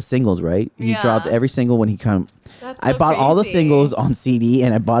dropped the singles, right? He Yeah. dropped every single when he come. That's I so bought all the crazy. singles on CD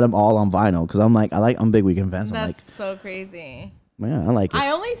and I bought them all on vinyl because I'm like, I'm a big Weeknd fan. So I'm like, that's so crazy. yeah, I like it.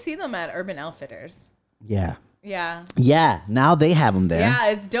 I only see them at Urban Outfitters. Yeah, Yeah. yeah. Now they have them there. Yeah,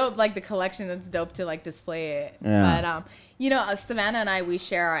 it's dope. Like the collection, that's dope to like display it. Yeah. But Savannah and I, we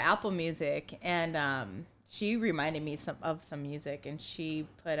share our Apple Music, and she reminded me of some music, and she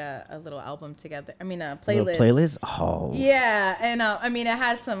put a little album together. I mean, a playlist. Little playlist. Oh, Yeah, and I mean, it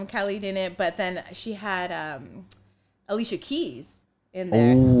had some Khalid in it, but then she had Alicia Keys in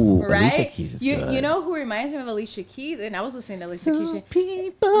there. Ooh, right? Alicia Keys is you good. know who reminds me of Alicia Keys? And I was listening to Alicia Some Keys.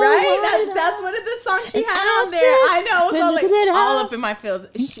 people Right? wanna That's one of the songs she and had I on there. just I know. It was all, wanna get it all out. up in my field.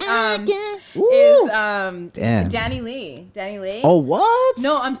 She, Ooh. is Damn. Danny Lee. Danny Lee. Oh, what?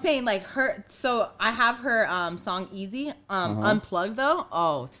 No, I'm saying like her. So I have her song Easy. Unplugged though.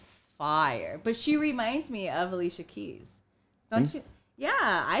 Oh, it's fire. But she reminds me of Alicia Keys. Don't you? Yeah,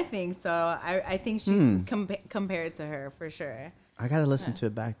 I think so. I think she's compared to her for sure. I gotta listen to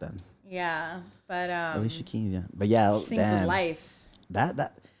it back then. Yeah, but Alicia Keys, yeah. But yeah, she sings with damn. life.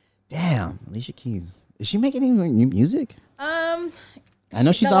 Damn, Alicia Keys. Is she making any new music? I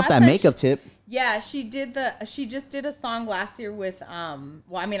know she's the off last that time makeup tip. Yeah, she just did a song last year with well,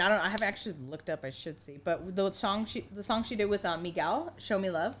 I mean, I haven't actually looked up, I should see. But the song she did with Miguel, Show Me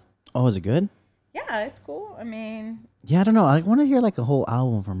Love. Oh, is it good? Yeah, it's cool. I mean, Yeah, I don't know. I want to hear like a whole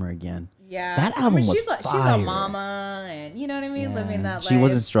album from her again. yeah. That album I mean, was she's a fire. mama, and you know what I mean, living that life. She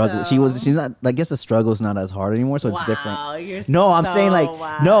wasn't struggling. so- She's not. I guess the struggle's not as hard anymore, so it's Wow, different. you're No, I'm so saying like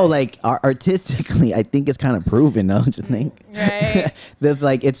whack. no, like artistically, I think it's kind of proven. Don't you think? Right. That's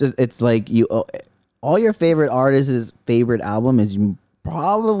like it's like you. All your favorite artists' favorite album is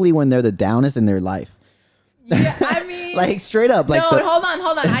probably when they're the downest in their life. Yeah, I mean, Like straight up, like no, the, hold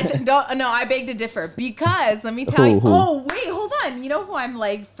on. I beg to differ because let me tell you. Who? Oh, wait, hold on. You know who I'm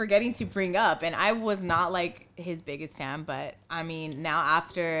like forgetting to bring up, and I was not like his biggest fan, but I mean now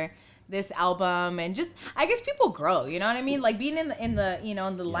after this album and just I guess people grow. You know what I mean? Like being in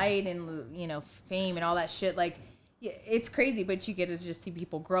the light and fame and all that shit. Like yeah, it's crazy, but you get to just see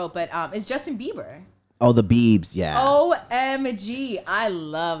people grow. But it's Justin Bieber. oh the Biebs, yeah. OMG, I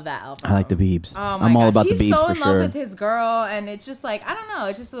love that album. I like the Biebs. Oh my I'm all gosh. about the He's Biebs so for in love sure. with his girl, and it's just like I don't know.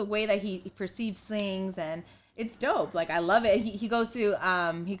 It's just the way that he perceives things, and it's dope. Like I love it. He goes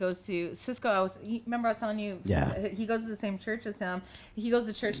to Cisco. Remember I was telling you. Yeah. He goes to the same church as him. He goes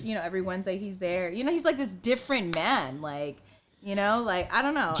to church. Every Wednesday he's there. He's like this different man. Like. Like I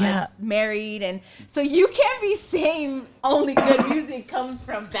don't know. Yeah. I'm just married, and so you can't be saying only good music comes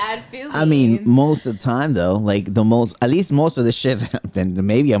from bad feelings. I mean, most of the time though, like at least most of the shit, then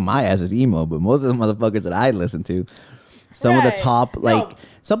maybe on my ass is emo, but most of the motherfuckers that I listen to, some of the Right. top, like,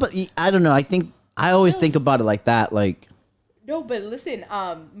 I don't know. I think I always think about it like that, like, No, but listen,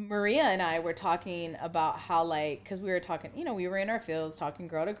 Maria and I were talking about how because we were talking, we were in our fields talking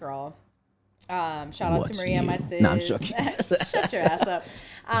girl to girl. Shout out What's to Maria, my new? sis. No, I'm joking. Shut your ass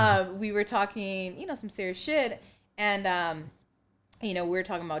up. We were talking, some serious shit, and we were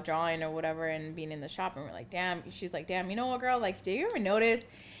talking about drawing or whatever, and being in the shop, and we're like, damn. She's like, damn. You know what, girl? Like, do you ever notice?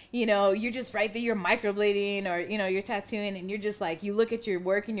 You're just right there. You're microblading, or you're tattooing, and you're just like, you look at your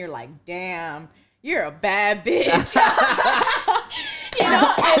work, and you're like, damn, you're a bad bitch.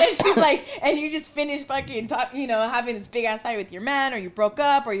 And then she's like, and you just finished fucking having this big ass fight with your man, or you broke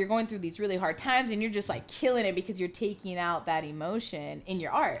up, or you're going through these really hard times, and you're just like killing it because you're taking out that emotion in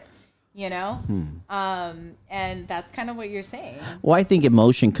your art, and that's kind of what you're saying. well, I think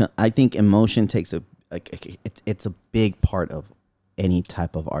emotion takes it's a big part of any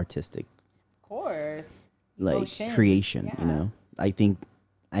type of artistic Of course. like Emotion, creation. yeah. I think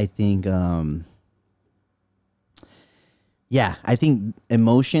Yeah, I think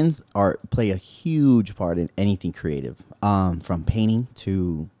emotions play a huge part in anything creative, from painting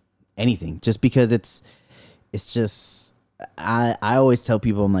to anything. Just because it's just I always tell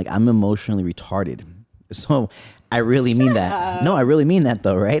people I'm like I'm emotionally retarded, so I really mean that. No, I really mean that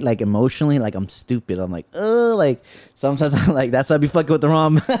though, right? Like emotionally, like I'm stupid. I'm like like sometimes I'm like that's why I be fucking with the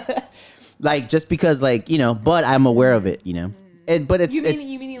wrong, like just because like but I'm aware of it, but it's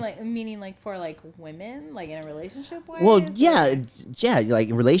meaning like for like women, like in a relationship wise? Well, yeah, yeah, like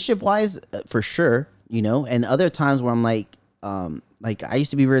relationship wise, for sure, and other times where I'm like I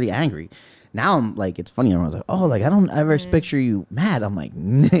used to be really angry. Now I'm like, it's funny. I was like, oh, like I don't ever picture you mad. I'm like,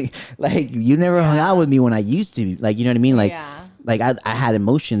 like you never hung out with me when I used to, like, you know what I mean? Like, like I had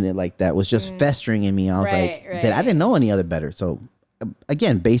emotion that was just festering in me. I was like, that I didn't know any other better. So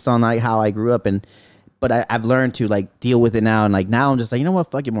again, based on like how I grew up but I've learned to like deal with it now. And like, now I'm just like, you know what,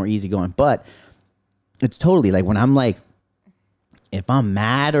 fuck it, more easygoing. But it's totally like when I'm like, if I'm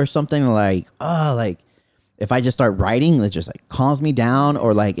mad or something, like, oh, like if I just start writing, it just like calms me down,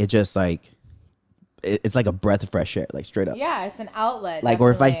 or like it just like it's like a breath of fresh air, like straight up. Yeah, it's an outlet. Like,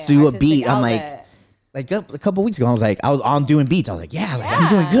 or if I do a beat, I'm like a couple weeks ago, I was on doing beats. I was like, yeah, like I'm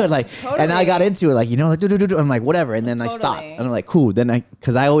doing good. Like, and I got into it, like, like, I'm like, whatever. And then I stopped and I'm like, cool. Then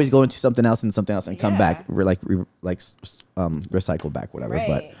cause I always go into something else and come back, recycle back, whatever.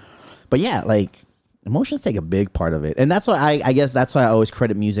 Right. But yeah, like emotions take a big part of it. And that's why I guess that's why I always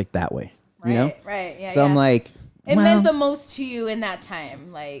credit music that way. Right. Yeah. So I'm like, it meant the most to you in that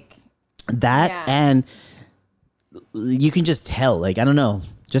time. Like that, and you can just tell, like, I don't know.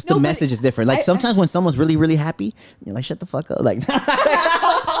 Just the message is different. Like sometimes when someone's really, really happy, you're like, shut the fuck up. Like, but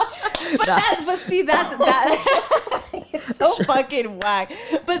see, that's it's so fucking whack.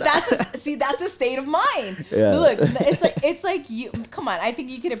 But that's a state of mind. Yeah. Look, it's like you. Come on, I think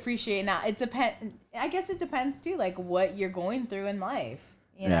you could appreciate now. It depends. I guess it depends too, like what you're going through in life.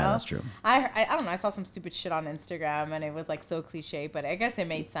 You know? Yeah, that's true. I don't know. I saw some stupid shit on Instagram, and it was like so cliche, but I guess it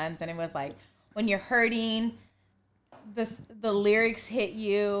made sense. And it was like when you're hurting, the lyrics hit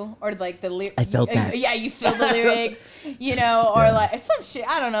you, or like the lyrics. I felt that. Yeah, you feel the lyrics, or like some shit.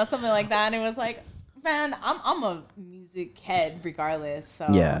 I don't know, something like that. And it was like, man, I'm a music head regardless, so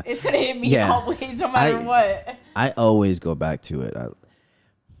yeah, it's gonna hit me always, no matter what. I always go back to it.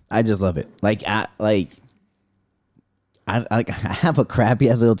 I just love it. Like I have a crappy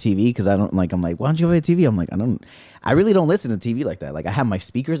ass little TV because I don't like. I'm like, why don't you have a TV? I'm like, I really don't listen to TV like that. Like I have my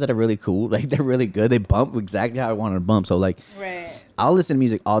speakers that are really cool. Like they're really good. They bump exactly how I want to bump. So like, I'll listen to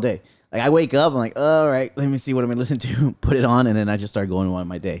music all day. Like I wake up, I'm like, all right, let me see what I'm gonna listen to. Put it on, and then I just start going on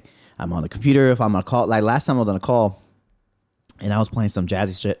my day. I'm on the computer. If I'm on a call, like last time I was on a call, and I was playing some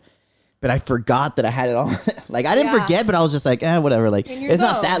jazzy shit. But I forgot that I had it on. Like I didn't forget, but I was just like, whatever. Like it's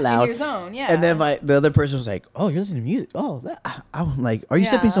not that loud. In your zone, yeah. And then the other person was like, "Oh, you're listening to music? Oh, I'm like, are you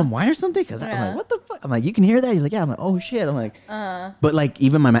sipping some wine or something?" Because I'm like, "What the fuck?" I'm like, "You can hear that?" He's like, "Yeah." I'm like, "Oh shit." I'm like, but like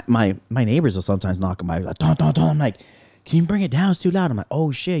even my neighbors will sometimes knock on my like, "Don't." I'm like, "Can you bring it down? It's too loud." I'm like,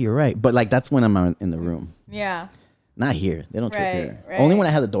 "Oh shit, you're right." But like that's when I'm in the room. Yeah. Not here. They don't trip here. Right. Only when I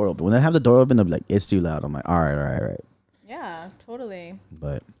have the door open. When I have the door open, they'll be like, "It's too loud." I'm like, "All right." Yeah, totally.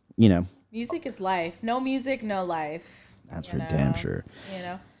 But music is life. No music, no life. That's for damn sure.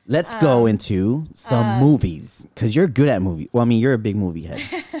 Let's go into some movies, because you're good at movies. Well, I mean, you're a big movie head.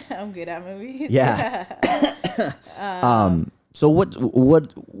 I'm good at movies. Yeah. So what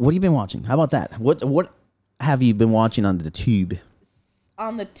have you been watching? How about that? What have you been watching on the tube?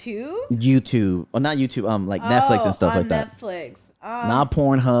 On the tube? YouTube. Well, not YouTube. Like Netflix and stuff like that. Netflix. Not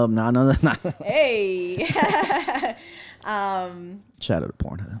Pornhub. Not. Hey. Shout out to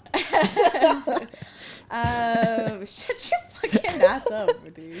Pornhub. Shut your fucking ass up,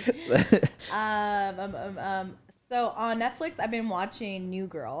 dude. So on Netflix, I've been watching New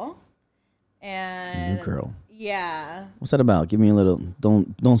Girl. And New Girl. Yeah. What's that about? Give me a little.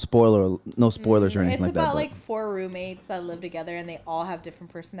 Don't spoil no spoilers or anything like that. It's about like 4 roommates that live together, and they all have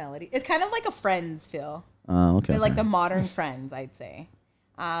different personalities. It's kind of like a Friends feel. Oh, okay. Like the modern Friends, I'd say.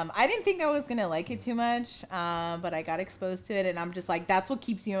 I didn't think I was gonna like it too much, but I got exposed to it, and I'm just like, that's what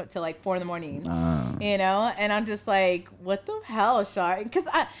keeps you up till like 4 a.m. And I'm just like, what the hell, Shar? Because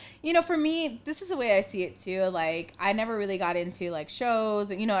for me, this is the way I see it too. Like, I never really got into like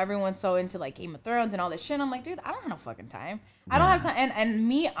shows. Everyone's so into like Game of Thrones and all this shit. I'm like, dude, I don't have no fucking time. I don't have time. And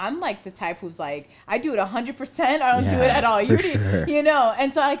me, I'm like the type who's like, I do it 100%. I don't do it at all. Sure.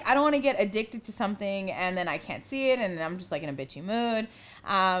 And so like, I don't want to get addicted to something and then I can't see it, and I'm just like in a bitchy mood.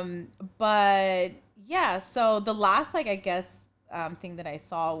 But yeah, so the last like I guess thing that I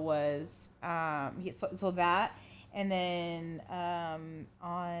saw was so that, and then on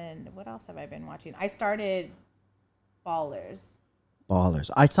what else have I been watching? I started Ballers.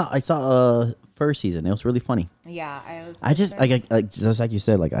 I saw first season. It was really funny. Yeah, I just like just like you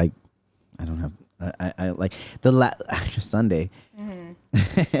said, like I don't have I like the Sunday.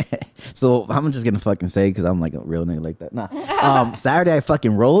 So I'm just gonna fucking say because I'm like a real nigga like that. Nah, Saturday I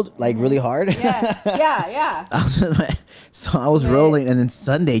fucking rolled like really hard. Yeah. So I was rolling, and then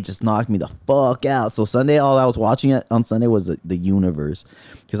Sunday just knocked me the fuck out. So Sunday, all I was watching on Sunday was the Universe,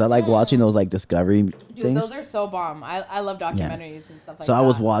 because I like watching those like Discovery Dude, things. those are so bomb. I love documentaries and stuff like So that. I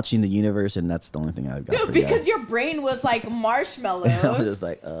was watching the Universe, and that's the only thing I've got. Dude, for you because guys. your brain was like marshmallows. I was just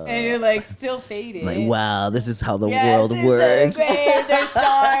like, and you're like still fading. like, wow, this is how the Yes, world it's works. So great. There's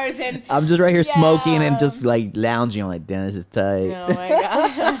stars and I'm just right here smoking and Yeah. just like lounging. I'm like, damn, this is tight. oh my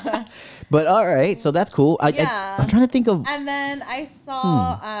god. But all right, so that's cool. I'm trying to think of And then I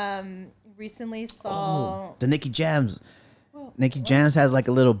saw recently saw the Nicky Jams. Nicky Jams has like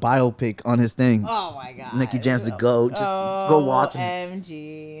a little biopic on his thing. oh my god. Nicky Jam's a goat. Just go watch him.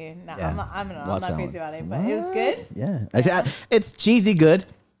 OMG. No, Yeah. I'm Watch not that crazy one. about it, but it was good. Yeah. It's cheesy good,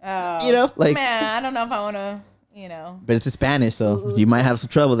 Oh, you know, like, man, I don't know if I want to, you know. but it's in Spanish, so you might have some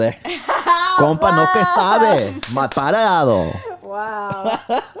trouble there. Compa no que sabe, mal parado. Wow.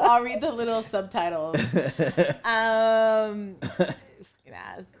 I'll read the little subtitles. Fucking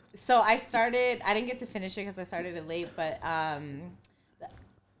ass. So I didn't get to finish it because I started it late, but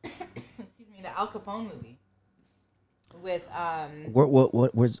excuse me, the Al Capone movie with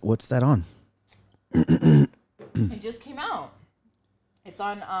What's that on? it just came out. It's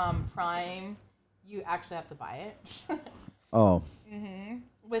on Prime. You actually have to buy it. Oh,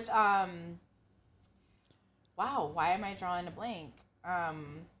 With wow, why am I drawing a blank?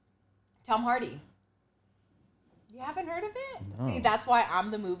 Tom Hardy. You haven't heard of it? No. See, that's why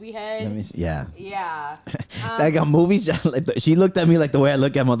I'm the movie head. let me see. Yeah. Yeah. Like a movies, like she looked at me like the way I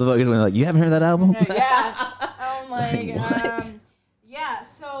look at motherfuckers when like, you haven't heard that album? Yeah. Oh my What? yeah,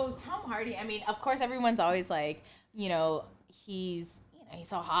 so Tom Hardy, I mean, of course everyone's always like, you know, he's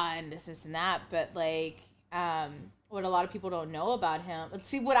so hot and this and that, but like what a lot of people don't know about him.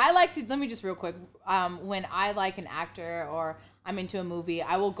 See, what I like to, let me just real quick, when I like an actor or I'm into a movie,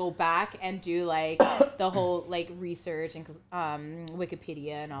 I will go back and do like the whole like research and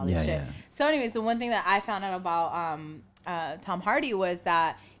Wikipedia and all this shit. Yeah. So anyways, the one thing that I found out about Tom Hardy was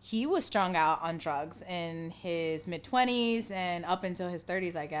that he was strung out on drugs in his mid-20s and up until his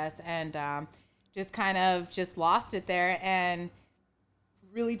 30s, I guess, and just kind of just lost it there and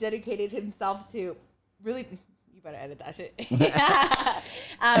really dedicated himself to really. You better edit that shit.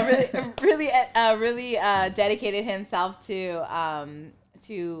 Really dedicated himself to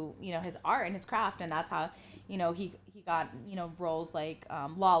you know his art and his craft, and that's how you know he got you know roles like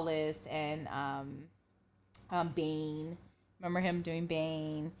Lawless and Bane. Remember him doing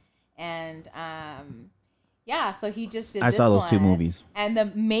Bane, and yeah, so he just did. I saw those two movies. And the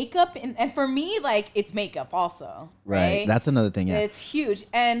makeup, and for me, like it's makeup also, right? That's another thing. Yeah. It's huge,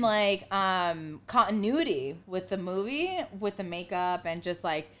 and like continuity with the movie, with the makeup, and just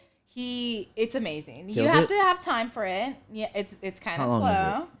like it's amazing. You Killed have it? to have time for it. Yeah, it's kind How of long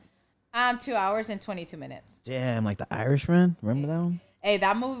is slow. 2 hours and 22 minutes. Damn, like The Irishman. Remember that one? Hey,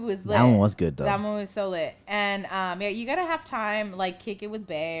 that movie was lit. That one was good though. That movie was so lit, and yeah, you gotta have time, like kick it with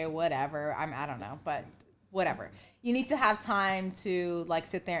Bay or whatever. I don't know, but whatever. You need to have time to like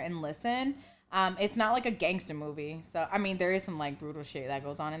sit there and listen. It's not like a gangster movie, so I mean there is some like brutal shit that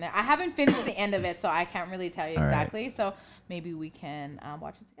goes on in there. I haven't finished the end of it, so I can't really tell you All right. exactly. So maybe we can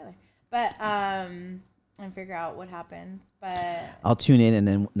watch it together, but and figure out what happens. But I'll tune in, and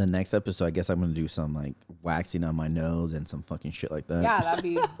then the next episode, I guess I'm gonna do some like waxing on my nose and some fucking shit like that. yeah, that'd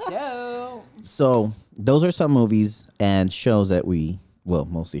be dope. So those are some movies and shows that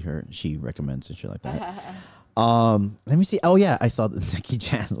mostly she recommends and shit like that. Let me see. Oh yeah, I saw the Nicky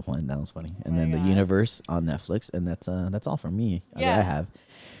Jazz one. That was funny. And then the God. Universe on Netflix, and that's all from me. Yeah. I have.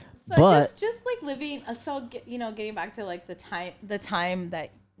 So But just like living, getting back to like the time that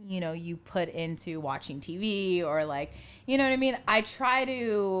you put into watching TV or like you know what I mean. I try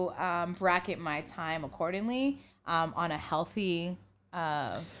to bracket my time accordingly on a healthy.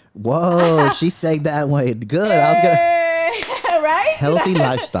 whoa, she said that way. Good. I was gonna right healthy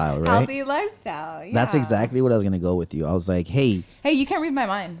lifestyle, right? Healthy lifestyle. Yeah. That's exactly what I was gonna go with you. I was like, hey, Hey, you can't read my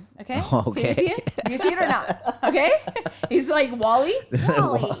mind, okay? Okay. Do you see it? Do you see it or not? Okay. He's like Wally.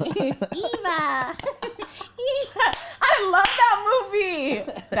 Eva. Eva. I love that movie.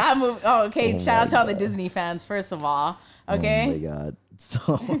 That movie. Oh, okay. Oh Shout my out to all the God. Disney fans, first of all. oh my Okay. god.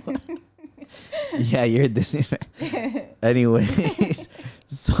 So yeah, you're a Disney fan. Anyways,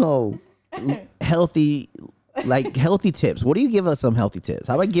 so healthy Like healthy tips. What do you give us some healthy tips?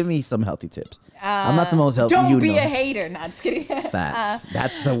 How about give me some healthy tips? I'm not the most healthy. Don't you be know. a hater. Not just kidding. Facts.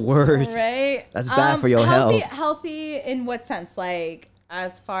 That's the worst. Right? That's bad for your health. Healthy in what sense? Like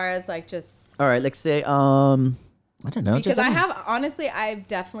as far as like just All right, let's say I don't know. because I've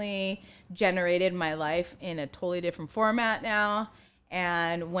definitely generated my life in a totally different format now.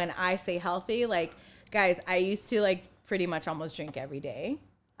 And when I say healthy, like guys, I used to like pretty much almost drink every day.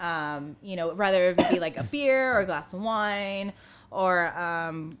 Rather it be like a beer or a glass of wine or,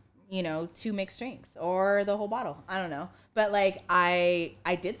 2 mixed drinks or the whole bottle. I don't know. But like, I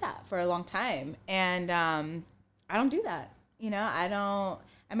did that for a long time and, I don't do that. I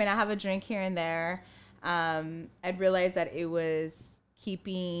have a drink here and there. I'd realized that it was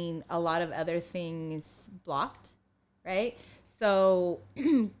keeping a lot of other things blocked. Right. So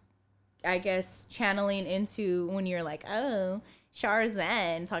I guess channeling into when you're like, oh, Char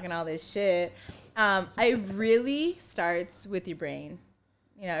Zen talking all this shit. It really starts with your brain.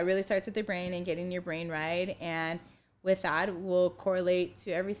 It really starts with your brain and getting your brain right. And with that, it will correlate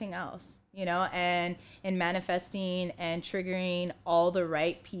to everything else, and manifesting and triggering all the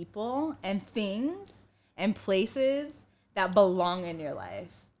right people and things and places that belong in your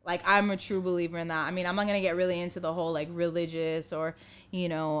life. Like, I'm a true believer in that. I mean, I'm not going to get really into the whole, like, religious or,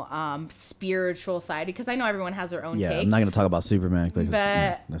 spiritual side because I know everyone has their own take. I'm not going to talk about Superman because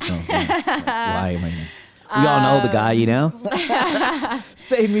that's not why. We all know the guy,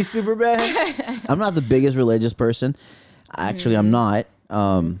 Save me, Superman. I'm not the biggest religious person. Actually, I'm not.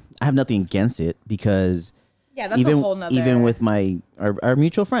 I have nothing against it because that's even, a whole nother... even with our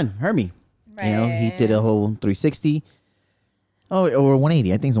mutual friend, Hermie, he did a whole 360. Oh, or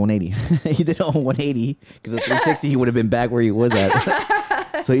 180. I think it's 180. He did a whole 180 because at 360 he would have been back where he was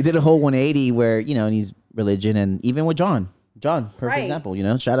at. So he did a whole 180 where, and he's religion and even with John, perfect example,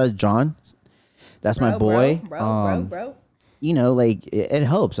 shout out to John. That's my boy. Bro. Like it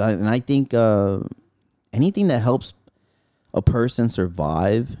helps. And I think anything that helps a person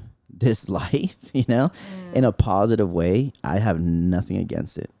survive this life, in a positive way, I have nothing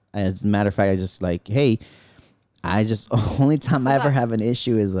against it. As a matter of fact, I just like, hey, only time I ever have an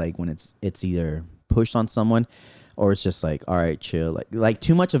issue is like when it's either pushed on someone or it's just like, all right, chill. Like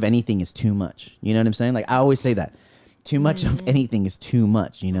too much of anything is too much. You know what I'm saying? Like I always say that too much of anything is too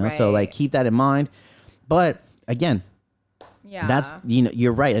much, Right. So like keep that in mind. But again, that's,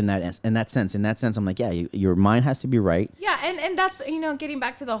 you're right in that sense. In that sense, I'm like, yeah, your mind has to be right. Yeah. And that's, getting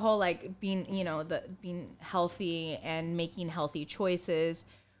back to the whole, like being, being healthy and making healthy choices.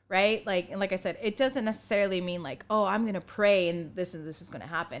 Right? Like I said, it doesn't necessarily mean like, oh, I'm going to pray and this is going to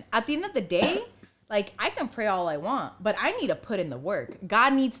happen. At the end of the day, like I can pray all I want, but I need to put in the work.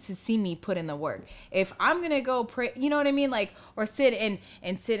 God needs to see me put in the work. If I'm going to go pray, you know what I mean? Like, or sit and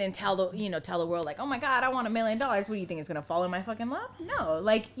tell the world like, oh my God, I want $1 million. What do you think is going to fall in my fucking lap? No,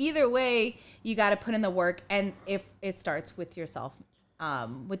 like either way, you got to put in the work. And if it starts with yourself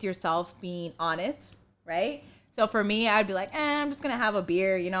being honest, right? So for me, I'd be like, I'm just going to have a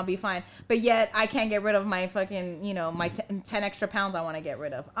beer, I'll be fine. But yet I can't get rid of my fucking, my 10 extra pounds I want to get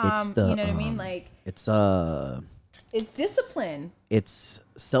rid of. You know what I mean? Like it's discipline. It's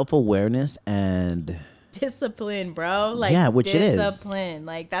self-awareness and discipline, bro. Like which it is. Discipline.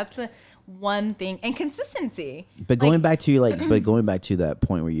 Like that's the one thing, and consistency. But going back to that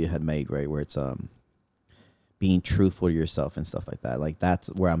point where you had made, right, where it's being truthful to yourself and stuff like that. Like that's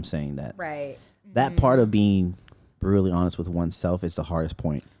where I'm saying that. Right. That part of being brutally honest with oneself is the hardest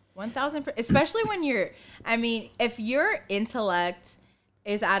point. 1,000%. Especially when if your intellect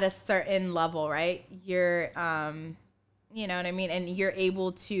is at a certain level, right? You're, you know what I mean? And you're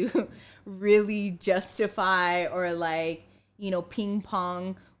able to really justify or like, ping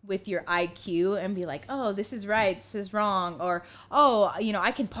pong with your IQ and be like, oh, this is right, this is wrong. Or, oh,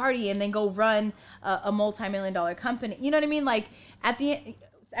 I can party and then go run a multi-million-dollar company. You know what I mean? Like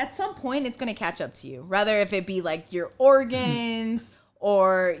at some point it's going to catch up to you, rather if it be like your organs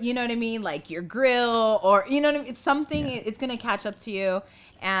or, you know what I mean? Like your grill or, you know what I mean? It's something, it's going to catch up to you.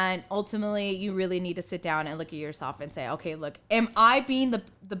 And ultimately you really need to sit down and look at yourself and say, okay, look, am I being the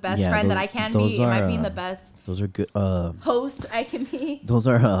best friend that I can be? Am I being the best those are good host I can be? Those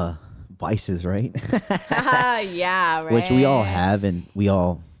are vices, right? Yeah, right. Which we all have and we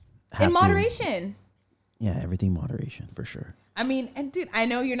all have in moderation. Yeah, everything moderation for sure. I mean, and dude, I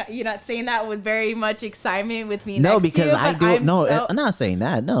know you're not saying that with very much excitement with me. No, next because to you, I do. No, I'm not saying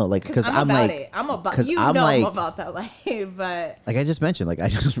that. No, like because I'm about like it. I'm about I'm about that life, but like I just mentioned, like I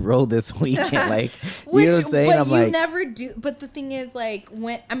just rolled this weekend, like which, you know what I'm saying. But I'm you like never do. But the thing is, like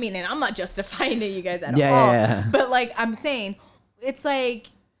when and I'm not justifying it, you guys at all. Yeah. But like I'm saying, it's like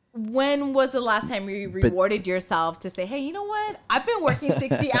when was the last time you rewarded yourself to say, hey, you know what? I've been working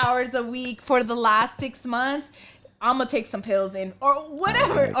 60 hours a week for the last 6 months. I'm gonna take some pills in, or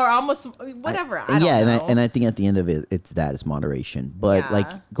whatever, or almost whatever. I don't know. And I think at the end of it, it's moderation. But Yeah.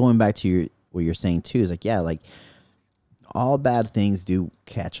 like going back to what you're saying too is like, yeah, like all bad things do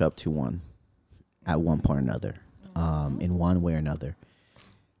catch up to one at one point or another, in one way or another.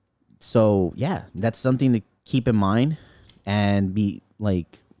 So yeah, that's something to keep in mind and be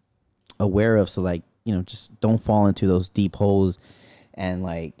like aware of. So like, you know, just don't fall into those deep holes and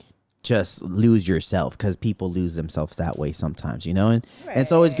like just lose yourself, because people lose themselves that way sometimes, you know. And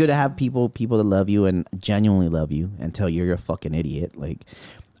it's always good to have people that love you and genuinely love you and tell you're a fucking idiot. Like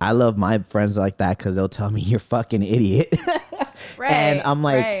I love my friends like that because they'll tell me you're fucking idiot. And I'm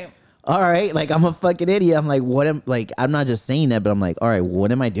like, all right, like I'm a fucking idiot. I'm like, I'm not just saying that, but I'm like, all right,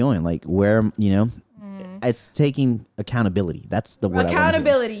 what am I doing? Like where, you know, it's taking accountability. That's the word.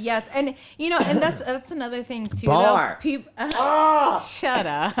 Accountability, yes. And you know, and that's another thing too. Bar. Shut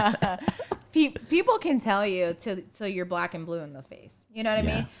up. People can tell you till you're black and blue in the face. You know what I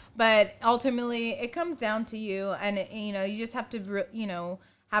mean? But ultimately, it comes down to you, and you know, you just have to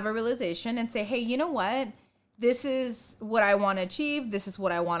have a realization and say, hey, you know what? This is what I want to achieve. This is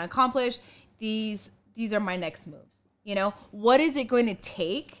what I want to accomplish. These are my next moves. You know, what is it going to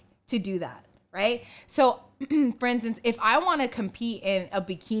take to do that? Right. So, for instance, if I want to compete in a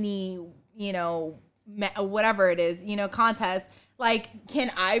bikini, you know, whatever it is, you know, contest, like,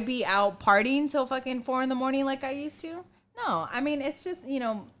 can I be out partying till fucking 4 a.m. like I used to? No. I mean, it's just, you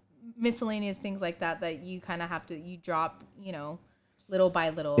know, miscellaneous things like that you kind of have to, you drop, you know, little by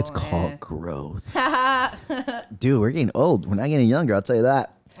little. It's called growth. Dude, we're getting old. We're not getting younger. I'll tell you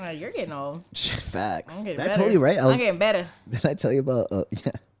that. You're getting old. Facts. Did I told you, right? I'm getting better. Did I tell you about?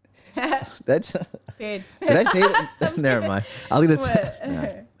 Yeah. That's. Dude. Did I say that? Never mind. I was gonna say.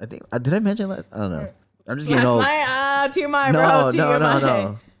 No, I think. Did I mention last? I don't know. I'm just getting old. To my No.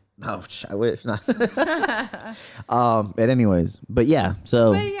 bro. No, I wish not. But anyways, but yeah.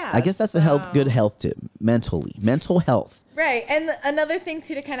 So I guess that's a good health tip. Mental health. Right. And another thing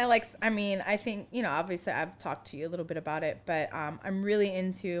too, to kind of like, I mean, I think, you know, obviously I've talked to you a little bit about it, but I'm really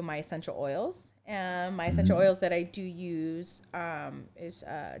into my essential oils. And my essential oils that I do use is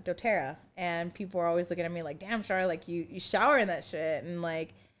doTERRA. And people are always looking at me like, damn, Char, like you shower in that shit. And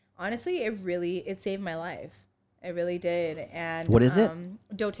like, honestly, it saved my life. It really did. And what is it?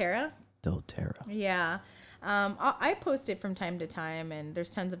 doTERRA. doTERRA. Yeah. I post it from time to time, and there's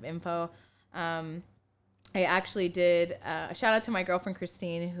tons of info. I actually did a shout out to my girlfriend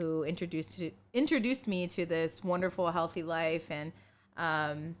Christine, who introduced me to this wonderful healthy life, and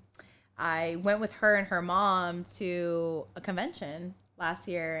I went with her and her mom to a convention last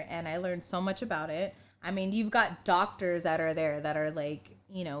year, and I learned so much about it. I mean, you've got doctors that are there that are like,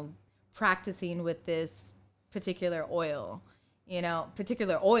 you know, practicing with this particular oil, you know,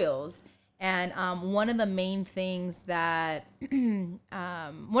 particular oils. And one of the main things that,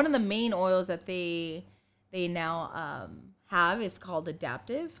 one of the main oils that they now have is called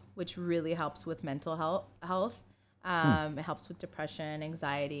Adaptive, which really helps with mental health. It helps with depression,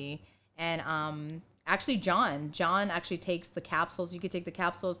 anxiety. And actually, John actually takes the capsules. You could take the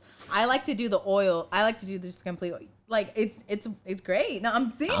capsules. I like to do the oil. I like to do this complete. Like it's great. No,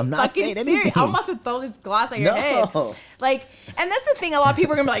 I'm not saying anything. I'm about to throw this glass at your head. Like, and that's the thing. A lot of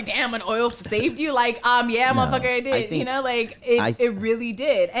people are gonna be like, "Damn, an oil saved you." Like, yeah, motherfucker, it did. You know, like it really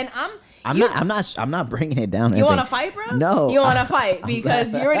did. And I'm not bringing it down. You want to fight, bro? No. You want to fight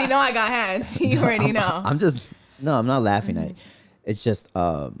because you already know I got hands. You already know. I'm not laughing at it. It's just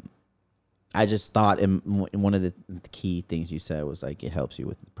I just thought in one of the key things you said was like it helps you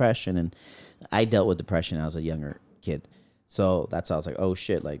with depression, and I dealt with depression when I was a younger kid, so that's how I was like, oh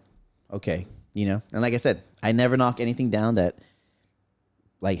shit, like okay, you know. And like I said, I never knock anything down that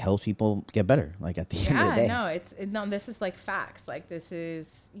like helps people get better. Like at the end of the day, no, this is like facts. Like this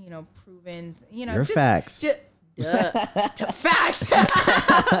is, you know, proven. You know, your facts. Facts.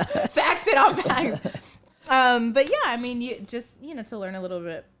 Facts it on facts. But yeah, I mean, you just, you know, to learn a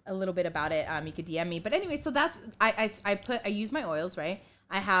little bit about it, you could DM me. But anyway, so that's I use my oils, right?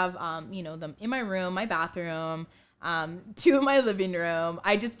 I have you know, them in my room, my bathroom, 2 in my living room.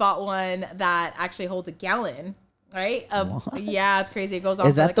 I just bought one that actually holds a gallon, right? Yeah, it's crazy. It goes on.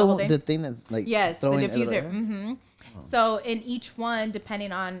 Is for that like the whole day. the thing that's like yes, the diffuser? Mm-hmm. Oh. So in each one,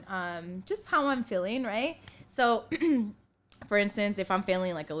 depending on just how I'm feeling, right? So. For instance, if I'm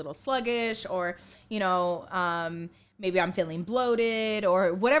feeling like a little sluggish, or, you know, maybe I'm feeling bloated,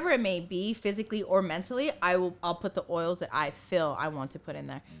 or whatever it may be, physically or mentally, I'll put the oils that I feel I want to put in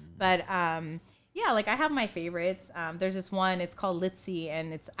there. But Yeah, like I have my favorites. There's this one. It's called Litzy,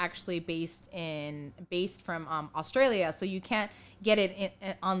 and it's actually based from Australia. So you can't get it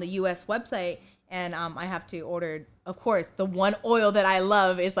on the U.S. website, and I have to order. Of course, the one oil that I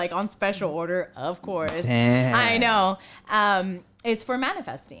love is like on special order. Of course, Damn. I know. It's for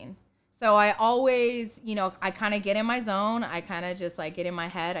manifesting. So I always, I kind of get in my zone. I kind of just like get in my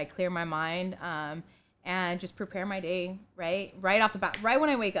head. I clear my mind. And just prepare my day, right off the bat, right when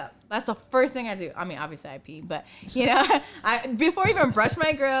I wake up. That's the first thing I do. I mean, obviously I pee, but I before I even brush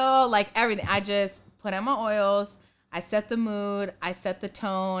my grill, like everything, I just put on my oils. I set the mood, I set the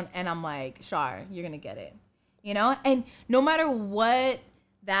tone, and I'm like, Shar, you're gonna get it, And no matter what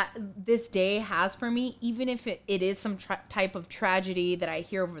this day has for me, even if it is some type of tragedy that I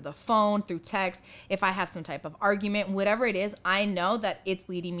hear over the phone, through text, if I have some type of argument, whatever it is, I know that it's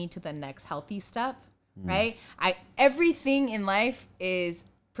leading me to the next healthy step. Right? Everything in life is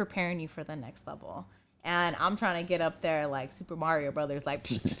preparing you for the next level. And I'm trying to get up there like Super Mario Brothers, like,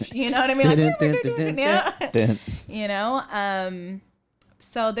 you know what I mean? Like,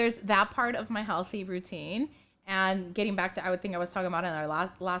 so there's that part of my healthy routine. And getting back to, I would think I was talking about in our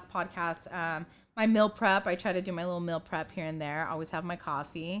last podcast, my meal prep. I try to do my little meal prep here and there. I always have my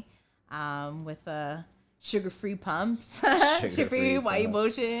coffee with sugar-free pumps, sugar-free white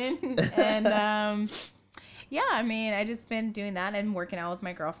emotion. And yeah, I mean, I just been doing that and working out with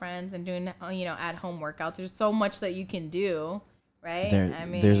my girlfriends and doing, at-home workouts. There's so much that you can do, right?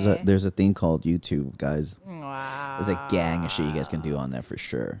 There's a thing called YouTube, guys. Wow. There's a gang of shit you guys can do on there for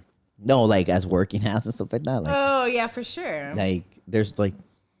sure. No, like as working out and stuff like that. Like, oh, yeah, for sure. Like, there's like,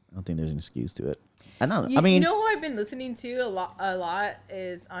 I don't think there's an excuse to it. I don't know. You know who I've been listening to a lot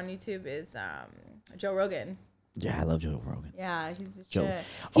is on YouTube is Joe Rogan. Yeah, I love Joe Rogan. Yeah, he's a Joe.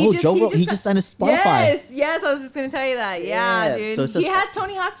 shit. Joe Rogan. He just signed a Spotify. Yes, I was just gonna tell you that. Yeah, dude. So he had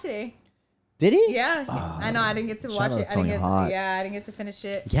Tony Hawk today. Did he? Yeah. I know. I didn't get to watch it. I didn't get to finish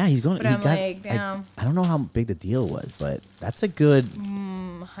it. Yeah, he's going. But I'm like, damn. I don't know how big the deal was, but that's a good.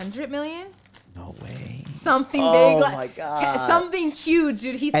 100 million. No way. Something big. Oh my god. Something huge,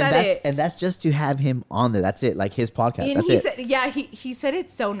 dude. He said it. And that's just to have him on there. That's it. Like his podcast. And that's he it. Said, he said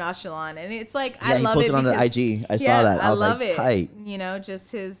it's so nonchalant, and it's like I love it. He posted on the IG. I saw that. I was love like, it. Tight.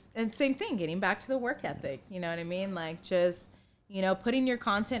 Just his, and same thing. Getting back to the work ethic. You know what I mean? Like just. Putting your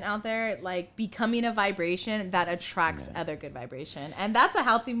content out there, like becoming a vibration that attracts other good vibration, and that's a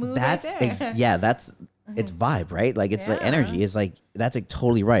healthy move. That's right there. it's vibe, right? Like it's like energy. It's like that's like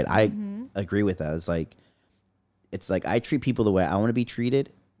totally right. I agree with that. It's like I treat people the way I want to be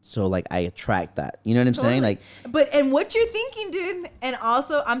treated, so like I attract that. You know what I'm saying? Like, and what you're thinking, dude, and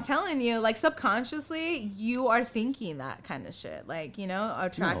also I'm telling you, like subconsciously, you are thinking that kind of shit, like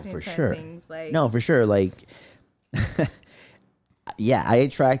attracting certain things. Like no, for sure, like. Yeah, I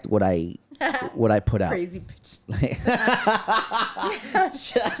attract what I put out. Crazy bitch.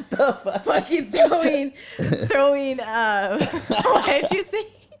 Shut the fuck. Fucking throwing what did you say?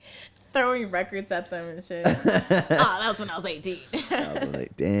 Throwing records at them and shit. That was when I was 18. I was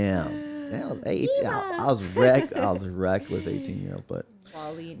like, damn. I was 18. I was reckless 18-year-old, but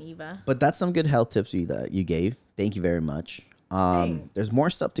Wally and Eva. But that's some good health tips that you gave. Thank you very much. There's more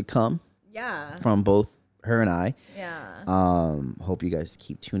stuff to come. Yeah. From both her and I. Yeah. Hope you guys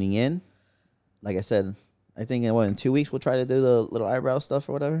keep tuning in. Like I said, I think in 2 weeks we'll try to do the little eyebrow stuff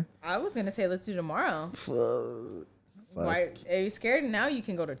or whatever. I was gonna say let's do tomorrow. Why are you scared? Now you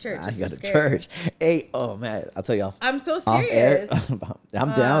can go to church. I go to church. Hey, oh man, I'll tell you off. I'm so serious.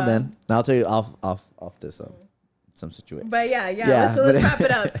 I'm down then. I'll tell you off this some situation. But yeah. Let's wrap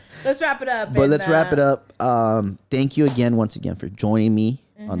it up. Let's wrap it up. But let's wrap it up. Thank you again, once again, for joining me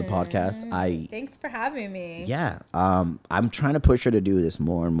on the podcast. Thanks for having me. Yeah. I'm trying to push her to do this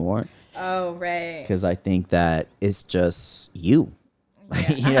more and more. Oh, right. Because I think that it's just you.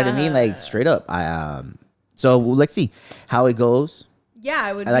 You know what I mean? Like straight up. So let's see how it goes. Yeah,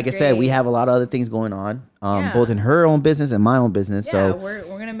 it would. Like I said, we have a lot of other things going on, both in her own business and my own business. Yeah, so we're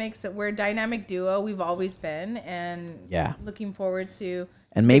gonna we're a dynamic duo. We've always been, and looking forward to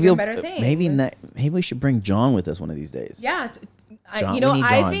maybe better things. Maybe we should bring John with us one of these days. Yeah.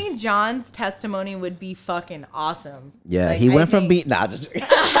 I think John's testimony would be fucking awesome. Yeah, like, he went from being just. No,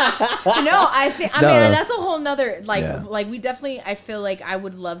 I mean that's a whole nother like we definitely. I feel like I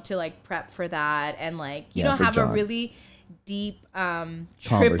would love to like prep for that and like have John. a really deep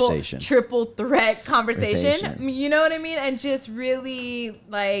conversation, triple threat conversation. You know what I mean? And just really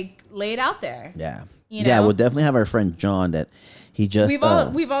like lay it out there. Yeah, yeah. We'll definitely have our friend John that. He just we've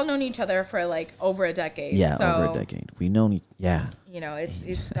all known each other for like over a decade. Yeah, so, over a decade. We know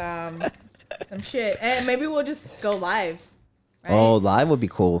it's some shit. And maybe we'll just go live. Right? Oh, live would be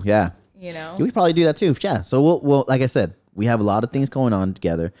cool. Yeah. You know? We probably do that too. Yeah. So we'll like I said, we have a lot of things going on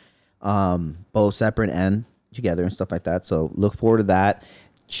together, both separate and together and stuff like that. So look forward to that.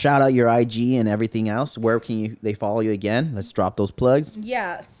 Shout out your IG and everything else. Where can they follow you again? Let's drop those plugs.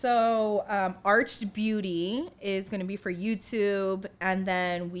 Yeah, so Arched Beauty is going to be for YouTube, and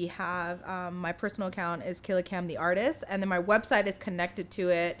then we have my personal account is Killicam the Artist, and then my website is connected to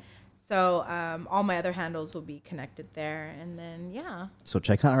it. So all my other handles will be connected there, and then yeah. So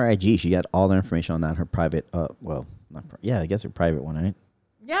check out her IG. She got all the information on that. Her private, I guess her private one, right?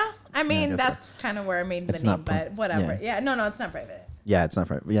 Yeah, I mean that's so. kind of where I made the It's name, not but whatever. yeah. No, it's not private. Yeah, it's not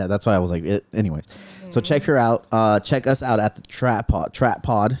private. Yeah, that's why I was like, anyways. So check her out. Check us out at the Trap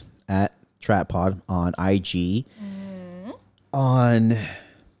Pod at Trap Pod on IG, on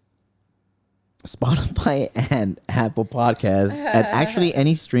Spotify and Apple Podcasts, and actually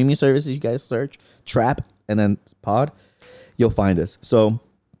any streaming services you guys search Trap and then Pod, you'll find us. So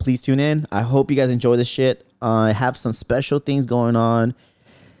please tune in. I hope you guys enjoy this shit. I have some special things going on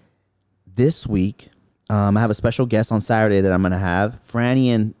this week. I have a special guest on Saturday that I'm going to have. Franny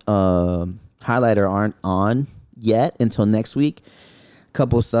and Highlighter aren't on yet until next week.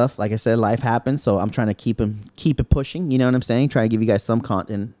 Couple of stuff. Like I said, life happens. So I'm trying to keep it pushing. You know what I'm saying? Trying to give you guys some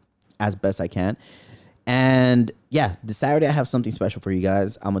content as best I can. And yeah, this Saturday I have something special for you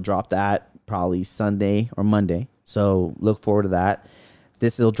guys. I'm going to drop that probably Sunday or Monday. So look forward to that.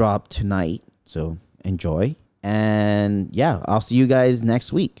 This will drop tonight. So enjoy. And yeah, I'll see you guys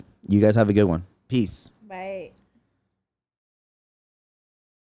next week. You guys have a good one. Peace. Bye.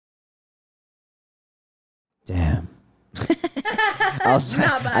 Damn.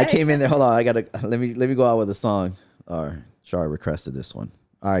 I came in there. Hold on. Let me go out with a song. Shar requested this one.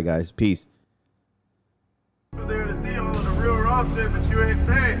 All right, guys. Peace. I was there to see all of the real raw shit, but you ain't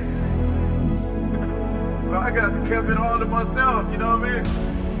staying. So I got to keep it all to myself, you know what I mean?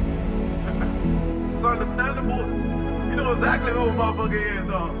 It's understandable. You know exactly who a motherfucker is,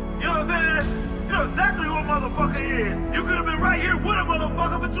 though. You know what I'm saying? You know exactly who a motherfucker is. You could have been right here with a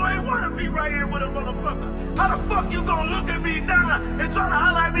motherfucker, but you ain't want to be right here with a motherfucker. How the fuck you gonna look at me now and try to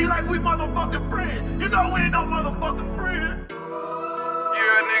highlight me like we motherfucking friends? You know we ain't no motherfucking friends.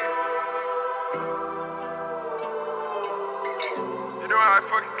 Yeah, nigga. You know how I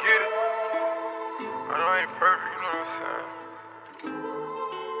fucking get it. I know I ain't perfect, you know what I'm saying?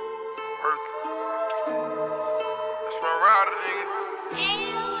 Perfect. That's my rider, nigga.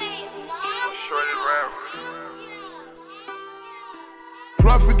 I'm shorty rapper.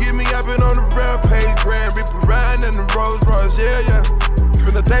 Lord forgive me, I've been on the rampage, Grand Reaper riding in the Rolls Royce, yeah.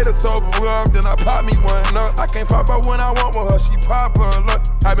 Spend a day to sober up, then I pop me one up. I can't pop up when I want with her, she pop her up.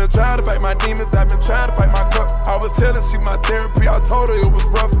 I've been trying to fight my demons, I've been trying to fight my cup. I was telling she my therapy, I told her it was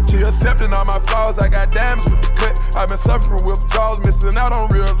rough. She accepting all my flaws, I got diamonds with the cut. I've been suffering withdrawals, missing out on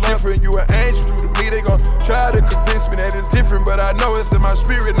real love. Different, you an angel, you to me, they gon' try to convince me that it's different, but I know it's in my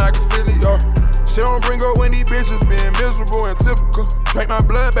spirit and I can feel it, yo. She don't bring up when these bitches being miserable and typical. Drink my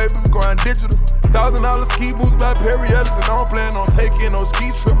blood, baby, going digital. $1,000 ski boots by Perry Ellis, and I don't plan on taking no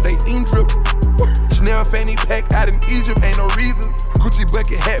ski trip, they ain't drip. Chanel fanny pack out in Egypt, ain't no reason. Gucci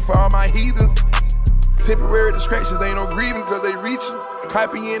bucket hat for all my heathens. Temporary distractions, ain't no grieving, cause they reaching.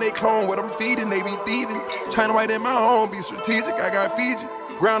 Copying they clone, what I'm feeding, they be thieving. China white in my home, be strategic, I got Fiji.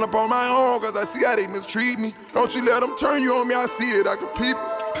 Ground up on my own, cause I see how they mistreat me. Don't you let them turn you on me, I see it, I can peep it.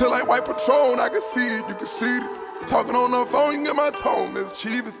 Till like white patrol, I can see it, you can see it. Talking on the phone, you get my tone,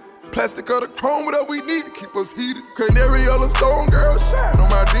 mischievous. Plastic or the chrome, whatever we need to keep us heated. Canary yellow stone, girl, shine on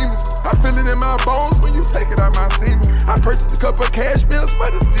my demons. I feel it in my bones when you take it out my semen. I purchased a cup of cashmere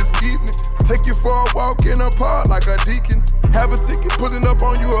sweaters this evening. Take you for a walk in the park like a deacon. Have a ticket pulling up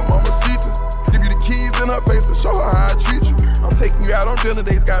on you, a mamacita. Give you the keys in her face to show her how I treat you. I'm taking you out on dinner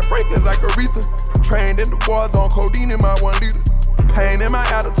dates, got frankness like Aretha. Trained in the war zone, codeine in my 1 liter. Pain in my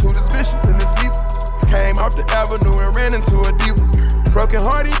attitude is vicious and it's lethal. Came off the avenue and ran into a diva. Broken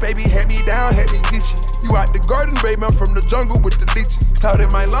hearted, baby, had me down, had me get you. You out the garden, baby, I'm from the jungle with the leeches. Clouded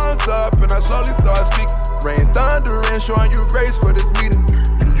my lungs up and I slowly start speaking. Rain, thunder, and showing you grace for this meeting.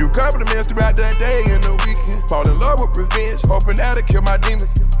 And you compliments throughout the day and the weekend. Fall in love with revenge, hoping that'll kill my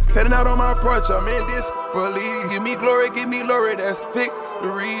demons. Setting out on my porch, I'm in disbelief. Give me glory, that's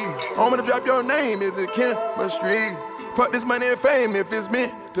victory. I'm gonna drop your name, is it chemistry? Fuck this money and fame if it's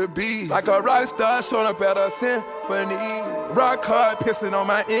meant to be. Like a rock star showing up at a symphony. Rock hard pissing on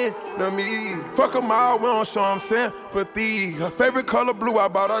my enemy. Fuck them all, we don't show them sympathy. Her favorite color blue, I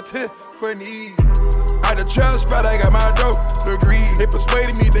bought her Tiffany. Out the trash spot, I got my dope degree. They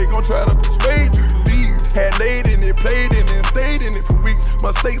persuaded me, they gon' try to persuade you to leave. Had laid in it, played in it, stayed in it for weeks.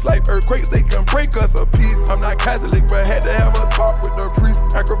 Must mistakes like earthquakes, they can break us a piece. I'm not Catholic, but had to have a talk with the priest.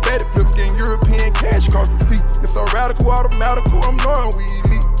 Acrobatic flips, getting European cash across the sea. It's so radical, automatical, I'm knowing we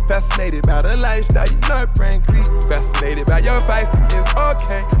elite. Fascinated by the lifestyle, you not brain creep. Fascinated by your feistiness,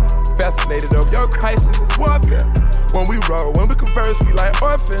 okay. Fascinated of your crisis, it's warfare. When we roll, when we converse, we like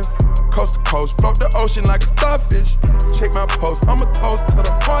orphans. Coast to coast, float the ocean like a starfish. Check my post, I'm a toast to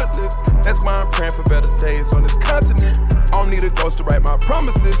the heartless. That's why I'm praying for better days on this continent. I don't need a ghost to write my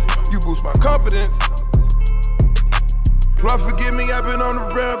promises. You boost my confidence. Lord forgive me, I've been on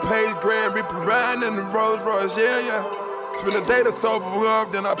the rampage, Grand Reaper riding in the Rolls Royce, yeah. Spend a day to sober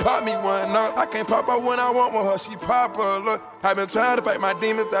up, then I pop me one up. I can't pop out when I want with her, she pop her, look. I've been trying to fight my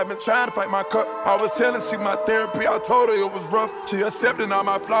demons, I've been trying to fight my cup. I was telling she my therapy, I told her it was rough. She accepting all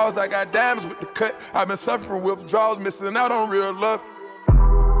my flaws, I got diamonds with the cut. I've been suffering withdrawals, missing out on real love.